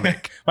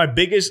stomach. My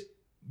biggest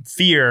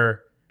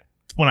fear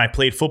when I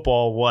played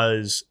football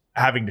was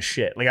having to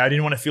shit. Like I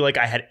didn't want to feel like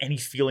I had any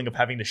feeling of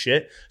having to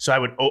shit. So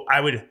I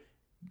would.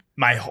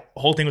 My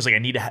whole thing was like I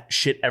need to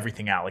shit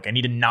everything out. Like I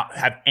need to not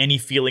have any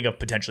feeling of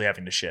potentially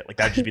having to shit. Like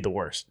that'd just be the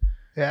worst.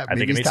 Yeah, I think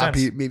maybe it made stop.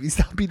 sense. Maybe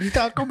stop eating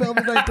Taco Bell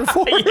the night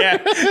before. Yeah,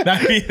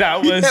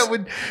 that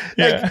was.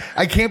 Yeah, Yeah.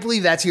 I can't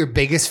believe that's your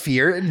biggest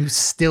fear, and you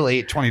still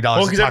ate $20 Well,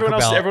 at because Taco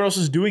Bell. everyone else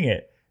was doing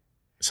it.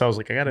 So I was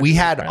like, I gotta. We do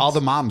had friends. all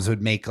the moms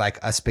would make like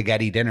a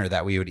spaghetti dinner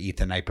that we would eat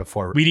the night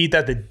before. We'd eat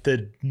that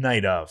the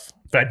night of,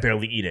 but I'd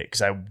barely eat it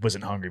because I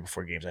wasn't hungry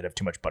before games. I'd have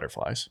too much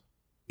butterflies.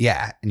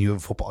 Yeah, and you have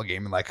a football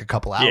game in like a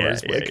couple Yeah,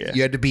 hours. yeah, Like, yeah.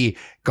 You had to be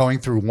going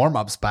through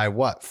warm-ups by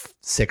what,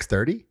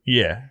 6:30?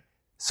 Yeah.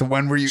 So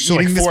when were you So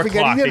like eating the 4 spaghetti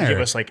o'clock, they dinner? give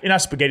us like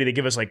not spaghetti. They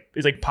give us like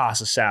it's like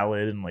pasta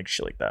salad and like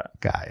shit like that.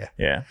 Got ya.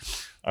 Yeah.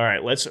 All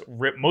right, let's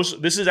rip.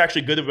 This is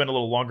actually good that we went a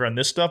little longer on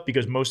this stuff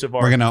because most of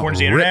our We're gonna corners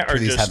of the rip internet through are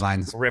these just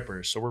headlines.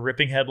 rippers. So we're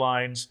ripping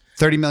headlines.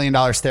 $30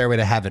 million Stairway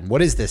to Heaven.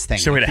 What is this thing?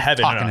 Stairway We to keep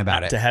heaven. Talking No,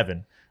 about it. to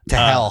heaven. To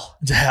hell.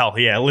 To hell.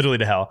 Yeah, literally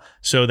to hell.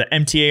 So the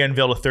MTA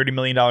unveiled a $30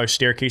 million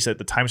staircase at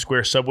the Times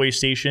Square subway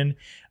station.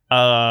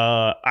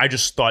 I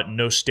just thought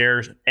no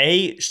stairs.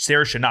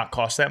 Stairs should not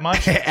cost that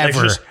much. Ever. It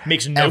just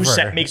makes no Ever.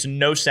 sense. Makes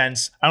no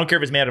sense. I don't care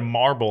if it's made out of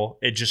marble.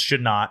 It just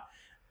should not.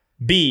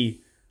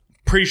 B,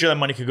 pretty sure that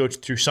money could go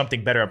through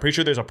something better. I'm pretty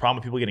sure there's a problem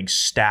with people getting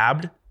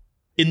stabbed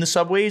in the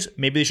subways.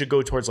 Maybe they should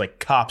go towards like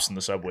cops in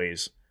the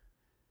subways,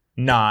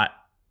 not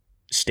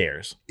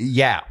stairs.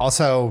 Yeah.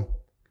 Also,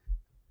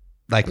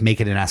 like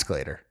make it an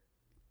escalator.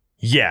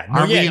 Yeah.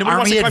 Aren't we nobody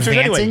wants to climb stairs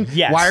advancing? anyway.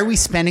 Yes. Why are we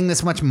spending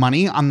this much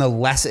money on the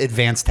less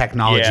advanced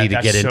technology to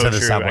that's get into so the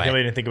true. subway? I can't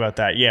even think about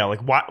that. Yeah.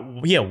 Like why?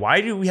 Yeah. Why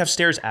do we have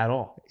stairs at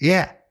all?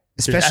 Yeah.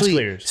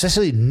 escalators.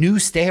 Especially new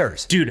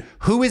stairs. Dude.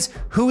 Who is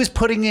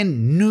putting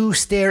in new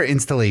stair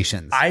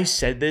installations? I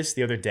said this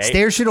the other day.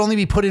 Stairs should only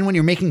be put in when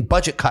you're making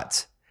budget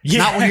cuts. Yeah.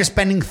 Not when you're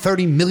spending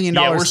 $30 million.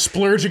 Yeah, we're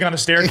splurging on a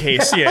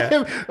staircase.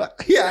 Yeah.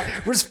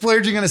 Yeah, we're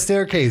splurging on a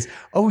staircase.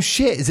 Oh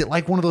shit, is it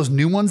like one of those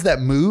new ones that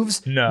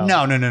moves? No.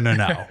 No. No,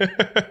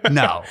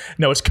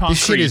 No, it's concrete.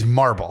 this shit is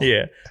marble.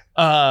 Yeah.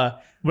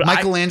 But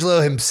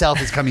Michelangelo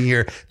himself is coming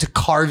here to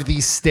carve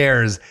these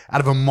stairs out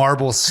of a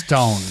marble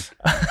stone.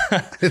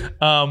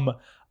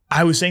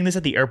 I was saying this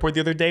at the airport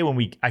the other day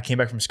when I came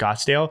back from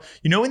Scottsdale.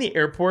 You know, in the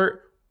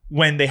airport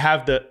when they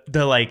have the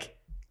like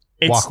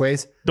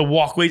Walkways? the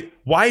walkways.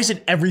 Why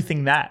isn't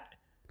everything that?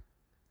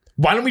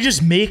 Why don't we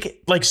just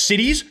make like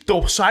cities?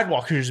 The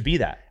sidewalks should just be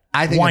that.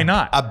 I think why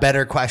not? A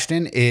better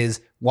question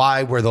is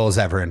why were those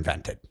ever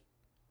invented?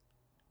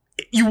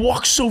 You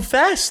walk so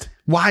fast.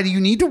 Why do you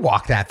need to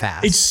walk that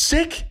fast? It's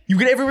sick. You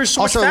get everywhere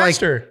so much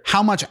faster. like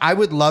how much I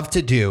would love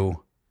to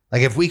do.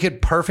 Like if we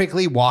could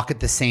perfectly walk at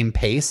the same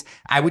pace,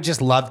 I would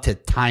just love to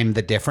time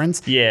the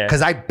difference. Yeah.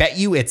 Because I bet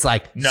you it's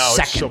like It's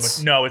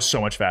seconds.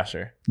 so much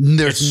faster.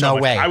 There's It's so no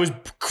much- way. I was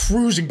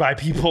cruising by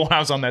people when I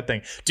was on that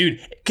thing. Dude,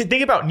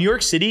 think about New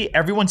York City.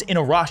 Everyone's in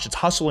a rush. It's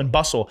hustle and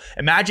bustle.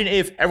 Imagine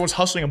if everyone's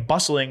hustling and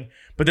bustling,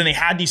 but then they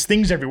had these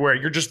things everywhere.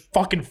 You're just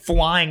fucking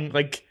flying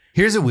like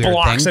Here's a weird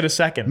blocks thing. at a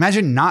second.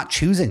 Imagine not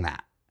choosing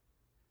that.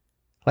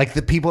 Like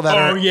the people that Oh,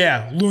 are,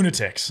 yeah.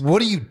 Lunatics.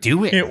 what are you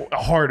doing?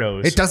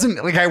 Hardos. It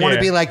doesn't, like I want to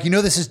Yeah. be like,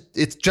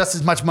 it's just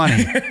as much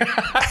money.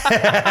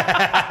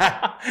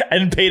 I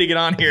didn't pay to get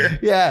on here.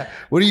 Yeah.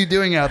 What are you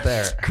doing out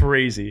there?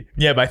 Crazy.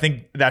 Yeah, but I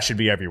think that should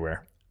be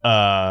everywhere.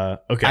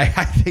 Okay.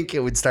 I think it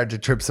would start to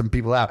trip some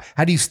people out.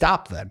 How do you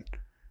stop then?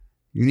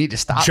 You need to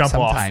stop Jump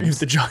off.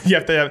 sometimes. You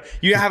have to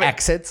have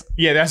Exits.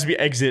 Yeah, there has to be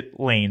exit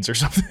lanes or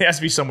something. There has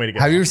to be some way to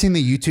get Have you off. ever seen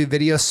the YouTube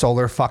video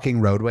Solar Fucking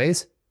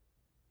Roadways?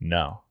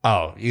 No.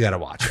 Oh, you got to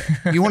watch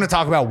it. You want to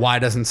talk about why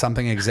doesn't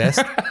something exist?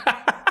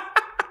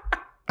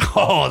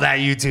 Oh, that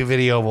YouTube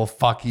video will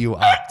fuck you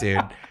up, dude.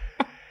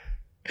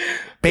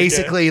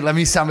 Basically, let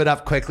me sum it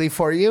up quickly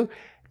for you.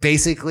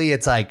 Basically,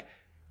 it's like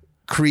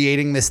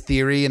creating this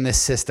theory and this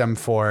system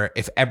for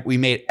if we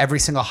made every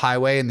single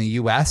highway in the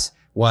US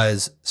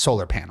was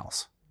solar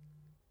panels.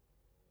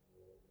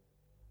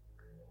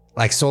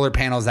 Like solar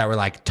panels that were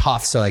like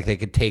tough so like they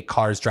could take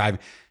cars driving.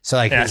 So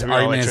like Yeah, his so we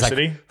argument is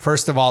electricity? like,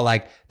 first of all,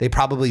 like they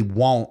probably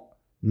won't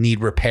need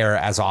repair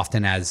as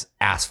often as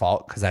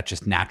asphalt because that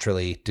just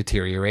naturally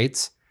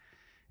deteriorates.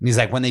 And he's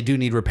like, when they do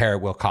need repair,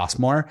 it will cost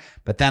more.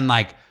 But then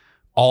like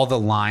all the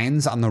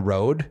lines on the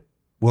road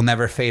will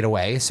never fade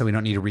away. So we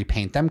don't need to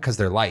repaint them because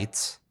they're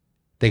lights.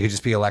 They could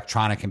just be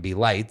electronic and be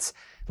lights.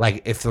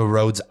 Like if the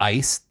road's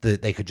ice,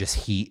 they could just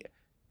heat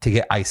to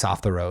get ice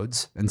off the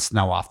roads and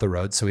snow off the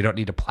roads. So we don't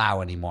need to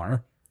plow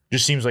anymore.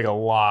 Just seems like a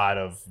lot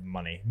of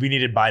money. We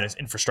needed Biden's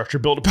infrastructure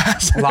bill to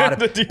pass. A lot of,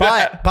 to do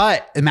that.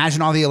 but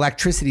imagine all the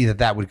electricity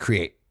that would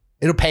create.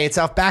 It'll pay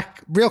itself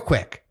back real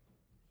quick.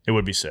 It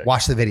would be sick.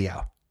 Watch the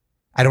video.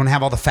 I don't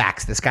have all the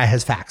facts. This guy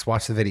has facts.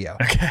 Watch the video.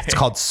 Okay. It's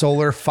called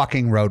Solar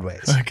Fucking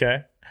Roadways.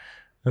 Okay.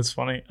 That's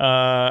funny.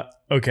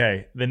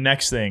 Okay. The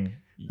next thing.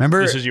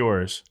 Remember? This is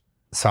yours.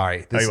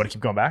 Sorry. Oh, you want to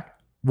keep going back?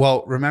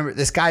 Well, remember,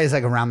 this guy is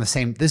like around the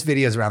same, this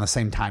video is around the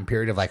same time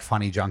period of like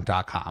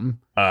funnyjunk.com.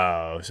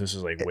 Oh, so this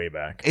is like way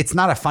back. It's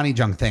not a funny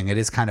junk thing. It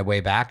is kind of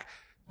way back.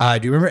 Do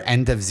you remember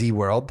End of Z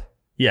World?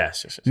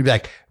 Yes. You'd be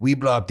like, we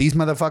blow up these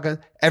motherfuckers.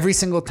 Every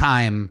single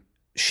time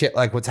shit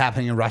like what's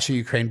happening in Russia,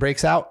 Ukraine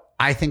breaks out,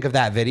 I think of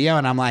that video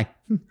and I'm like,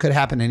 could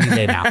happen any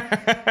day now.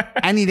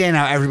 Any day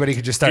now, everybody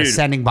could just start Dude,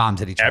 sending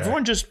bombs at each other.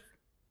 Everyone just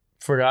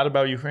forgot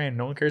about Ukraine.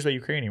 No one cares about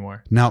Ukraine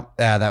anymore. No,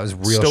 that was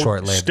real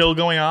short-lived. Still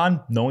going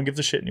on. No one gives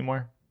a shit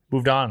anymore.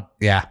 Moved on.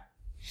 Yeah,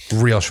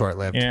 real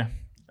short-lived. Yeah.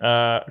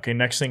 Okay,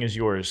 next thing is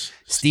yours.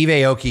 Steve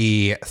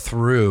Aoki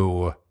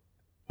threw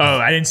Oh,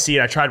 I didn't see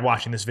it. I tried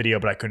watching this video,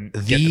 but I couldn't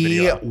get the the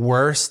video.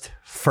 worst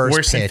first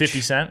Worse than pitch.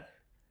 50 Cent?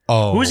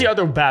 Oh, Who's the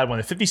other bad one?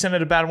 The 50 Cent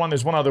had a bad one.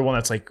 There's one other one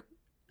that's like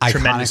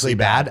tremendously iconically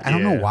bad? I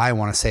don't know Yeah. why I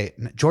want to say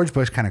it. George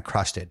Bush kind of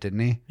crushed it, didn't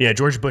he? Yeah,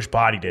 George Bush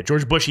bodied it.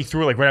 George Bush, he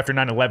threw it like right after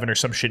 9/11 or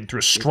some shit and threw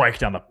a strike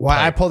down the Well,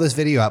 I pipe. pulled this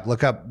video up.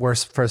 Look up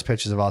worst first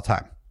pitches of all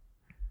time.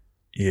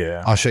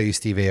 Yeah. I'll show you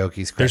Steve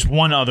Aoki's. There's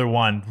one other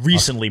one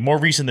recently, more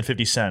recent than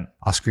 50 Cent.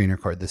 I'll screen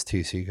record this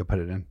too, so you can put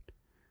it in.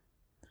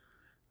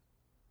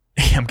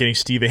 I'm getting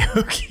Steve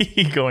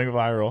Aoki going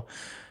viral.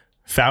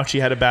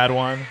 Fauci had a bad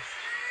one.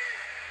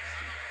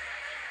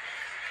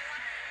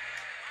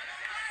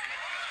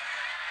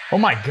 Oh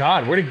my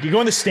God. Where did you go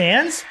in the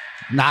stands?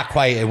 Not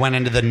quite. It went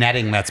into the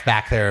netting that's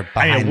back there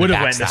behind I the would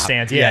have went in the backstop.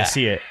 stands. Yeah, I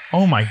see it.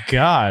 Oh my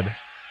God.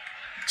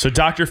 So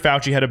Dr.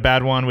 Fauci had a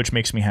bad one, which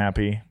makes me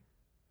happy.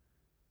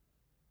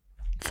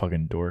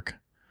 Fucking dork.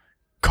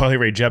 Carly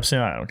Rae Jepsen,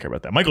 I don't care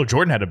about that. Michael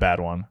Jordan had a bad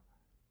one.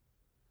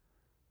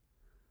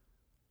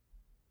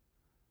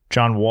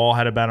 John Wall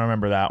had a bad one. I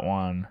remember that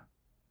one.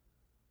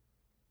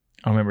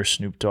 I remember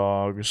Snoop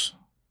Dogg's.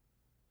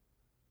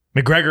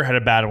 McGregor had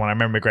a bad one. I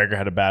remember McGregor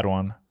had a bad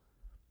one.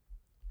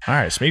 All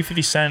right, so maybe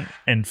 50 Cent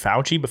and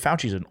Fauci, but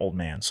Fauci's an old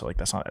man, so like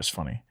that's not as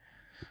funny.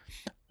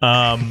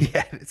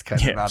 Yeah, it's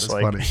kind of not as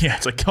like, funny. Yeah,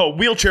 it's like, oh,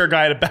 wheelchair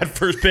guy had a bad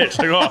first pitch.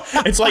 Like, oh,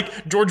 it's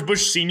like George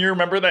Bush Sr.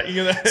 Remember that?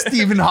 You know that?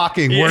 Stephen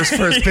Hawking, worst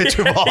first pitch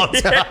of all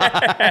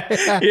time.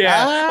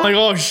 Yeah. Like,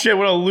 oh shit,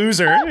 what a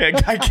loser.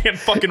 That guy can't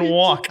fucking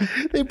walk.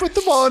 They put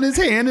the ball in his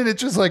hand and it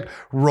just like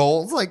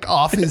rolls like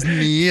off his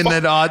knee and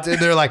then on, and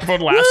they're like,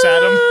 Everyone laughs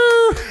at him.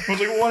 I was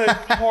like, what a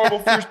horrible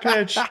first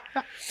pitch.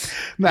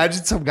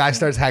 Imagine some guy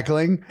starts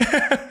heckling.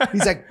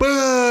 He's like, boo!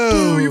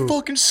 Oh, you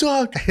fucking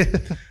suck.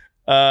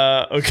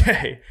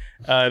 Okay.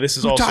 This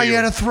is also taught you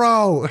how to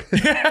throw.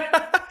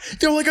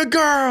 they're like a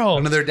girl.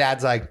 Another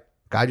dad's like,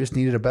 guy just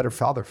needed a better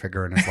father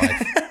figure in his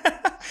life.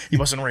 He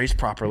wasn't raised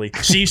properly.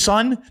 See,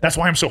 son? That's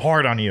why I'm so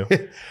hard on you.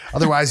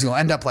 Otherwise, you'll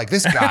end up like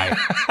this guy,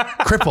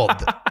 crippled.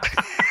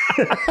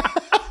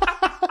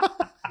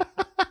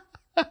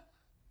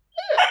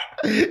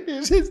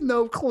 There's just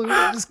no clue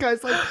that this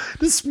guy's like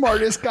the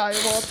smartest guy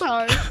of all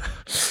time.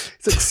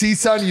 It's like, see,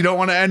 son, you don't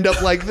want to end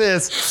up like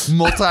this,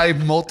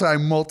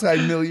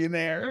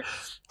 multi-millionaire.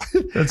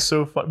 That's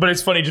so fun. But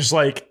it's funny, just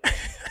like,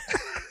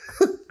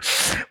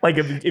 like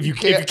if you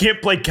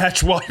can't play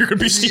catch well, you're gonna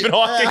be Stephen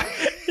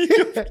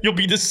Hawking. You'll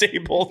be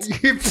disabled.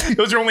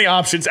 Those are only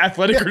options: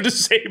 athletic or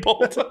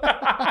disabled.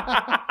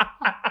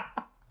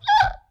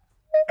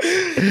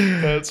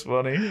 That's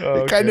funny.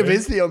 It kind of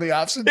is the only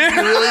option. If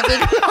you really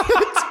think about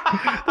it.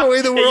 The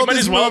way the world might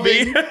is as well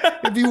moving, be.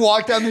 if you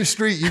walk down the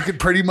street, you could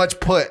pretty much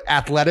put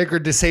athletic or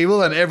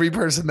disabled on every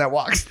person that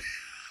walks down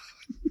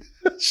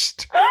the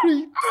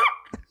street.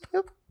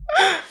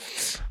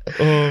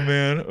 Oh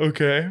man.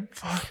 Okay.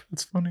 Fuck.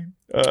 That's funny.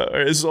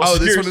 This is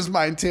also This one is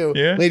mine too.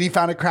 Yeah? Lady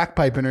found a crack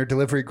pipe in her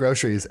delivery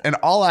groceries. And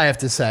all I have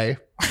to say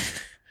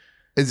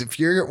is if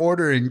you're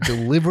ordering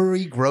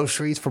delivery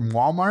groceries from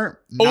Walmart,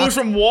 it's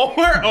from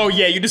Walmart. Oh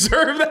yeah, you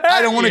deserve that.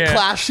 I don't want to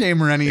class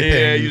shame or anything.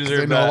 Yeah, you because I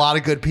deserve know that. a lot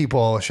of good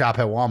people shop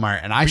at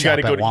Walmart, and I You shop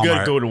gotta at go. Walmart. You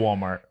gotta go to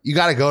Walmart. You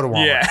got to go to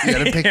Walmart. Yeah. You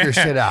got to pick your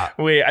shit out.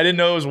 Wait, I didn't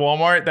know it was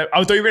Walmart. I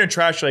thought you were gonna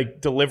trash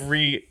like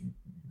delivery,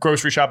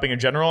 grocery shopping in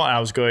general, and I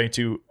was going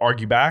to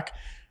argue back.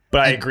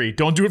 But I agree.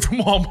 Don't do it from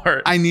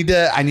Walmart. I need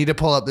to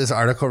pull up this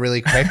article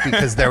really quick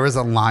because there was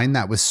a line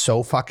that was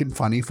so fucking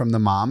funny from the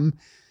mom.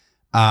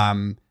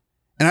 And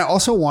I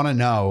also want to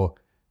know,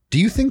 do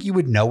you think you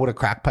would know what a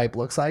crack pipe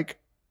looks like?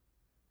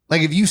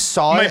 Like if you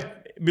saw it,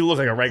 It look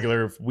like a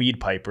regular weed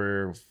pipe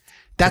or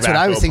that's what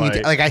I was tobacco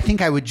thinking. pipe. Like I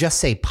think I would just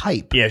say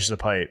pipe. Yeah, it's just a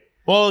pipe.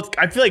 Well,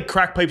 I feel like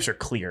crack pipes are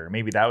clear.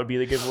 Maybe that would be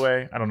the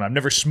giveaway. I don't know. I've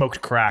never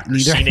smoked crack or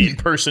Neither- seen it in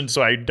person,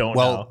 so I don't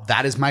Well,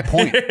 that is my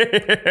point.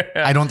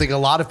 I don't think a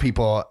lot of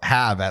people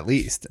have, at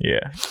least.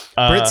 Yeah.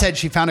 Britt said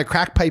she found a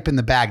crack pipe in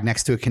the bag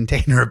next to a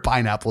container of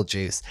pineapple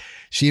juice.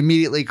 She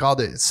immediately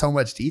called it so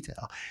much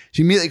detail.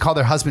 She immediately called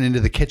her husband into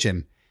the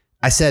kitchen.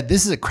 I said,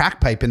 "This is a crack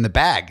pipe in the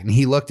bag." And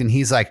he looked and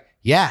he's like,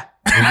 "Yeah,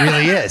 it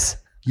really is.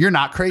 You're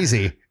not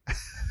crazy."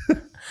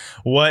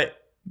 What?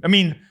 I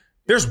mean,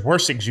 there's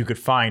worse things you could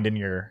find in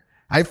your...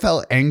 I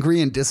felt angry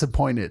and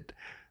disappointed.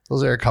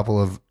 Those are a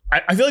couple of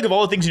I feel like of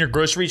all the things in your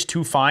groceries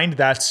to find,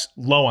 that's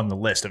low on the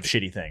list of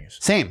shitty things.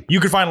 same. You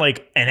could find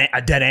like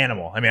a dead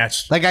animal. I mean,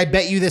 that's... Like I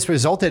bet you this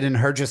resulted in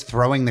her just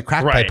throwing the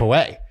crack Right. pipe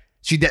away.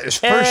 She did for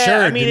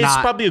sure. I mean, did it's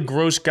not, probably a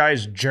gross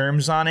guy's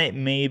germs on it.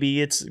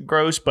 Maybe it's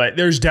gross, but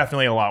there's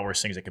definitely a lot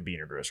worse things that could be in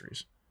your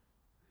groceries.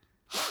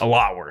 A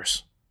lot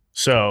worse.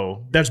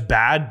 So that's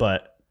bad,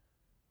 but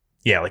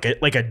yeah,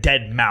 like a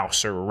dead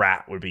mouse or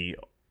rat would be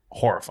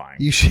horrifying.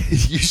 you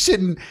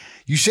shouldn't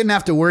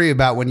have to worry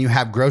about when you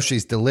have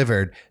groceries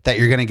delivered that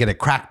you're going to get a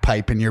crack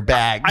pipe in your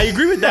bag. I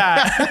agree with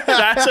that.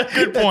 That's a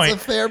good point.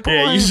 That's a fair Yeah,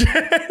 point.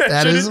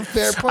 That is a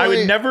fair I would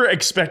point. never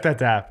expect that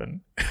to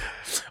happen.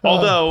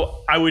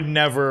 Although I would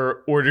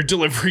never order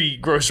delivery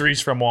groceries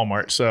from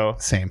Walmart. So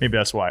Same. maybe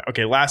that's why.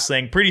 Okay, last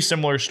thing. Pretty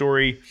similar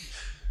story.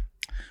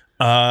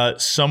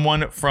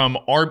 Someone from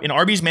an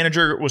Arby's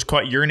manager was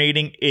caught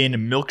urinating in a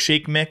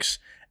milkshake mix.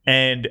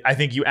 And I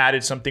think you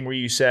added something where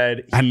you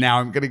said And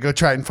now I'm going to go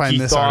try and find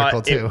this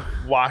article too.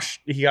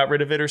 He got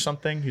rid of it or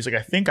something. He's like,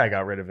 I think I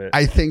got rid of it.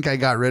 I think I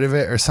got rid of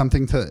it or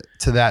something to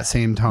that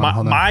same tone.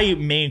 Hold on. My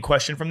main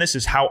question from this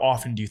is, how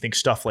often do you think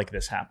stuff like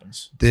this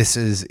happens? This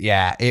is,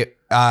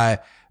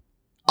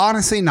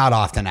 honestly, not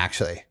often,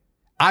 actually.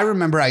 I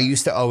remember I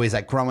used to always,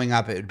 like, growing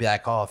up, it would be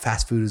like, oh,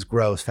 fast food is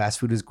gross.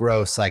 Fast food is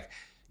gross. Like,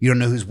 you don't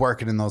know who's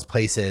working in those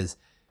places.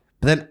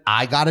 But then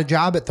I got a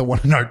job at the one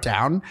in our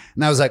town,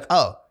 and I was like,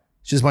 oh,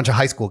 it's just a bunch of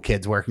high school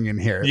kids working in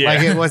here. Yeah.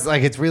 Like, it was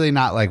like, it's really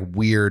not like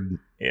weird.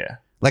 Yeah.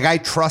 Like I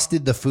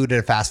trusted the food at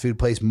a fast food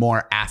place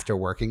more after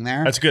working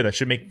there. That's good. That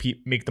should make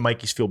the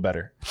Mikeys feel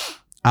better.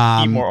 Eat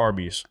Um, more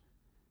Arby's.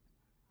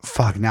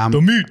 fuck now.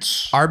 The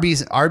meats.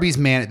 Arby's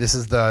man. This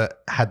is the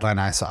headline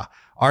I saw.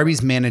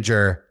 Arby's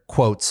manager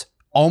quotes,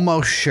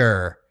 "Almost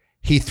sure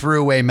he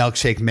threw away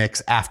milkshake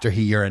mix after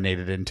he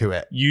urinated into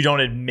it." You don't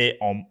admit.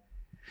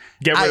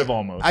 Get rid of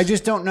almost. I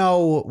just don't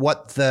know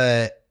what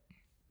the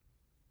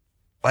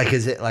like.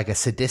 Is it like a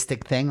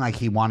sadistic thing? Like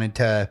he wanted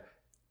to,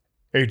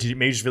 Or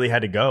maybe he just really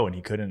had to go and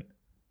he couldn't.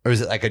 or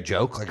is it like a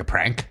joke, like a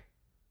prank?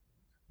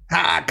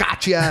 Ah,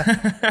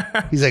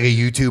 gotcha. He's like a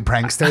YouTube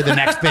prankster, the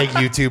next big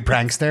YouTube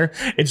prankster.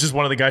 It's just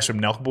one of the guys from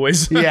Nelk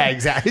Boys. Yeah,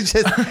 exactly. It's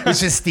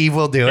just Steve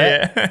will do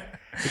it. Yeah.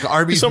 Like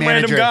Arby's Some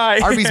manager, random guy.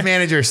 Arby's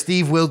manager,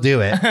 Steve will do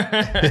it.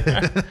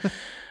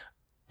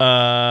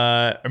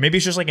 Or maybe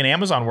it's just like an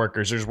Amazon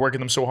workers. They're just working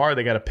them so hard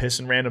they got to piss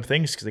in random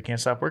things because they can't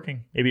stop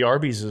working. Maybe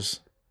Arby's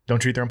don't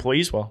treat their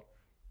employees well.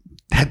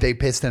 Had they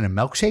pissed in a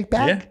milkshake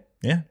bag?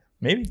 Yeah,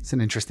 maybe. It's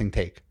an interesting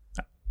take.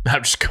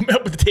 I'm just coming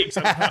up with the takes.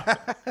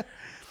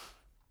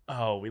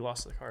 Oh, we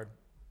lost the card.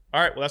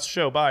 All right, well, that's the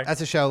show. Bye.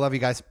 That's a show. Love you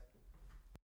guys.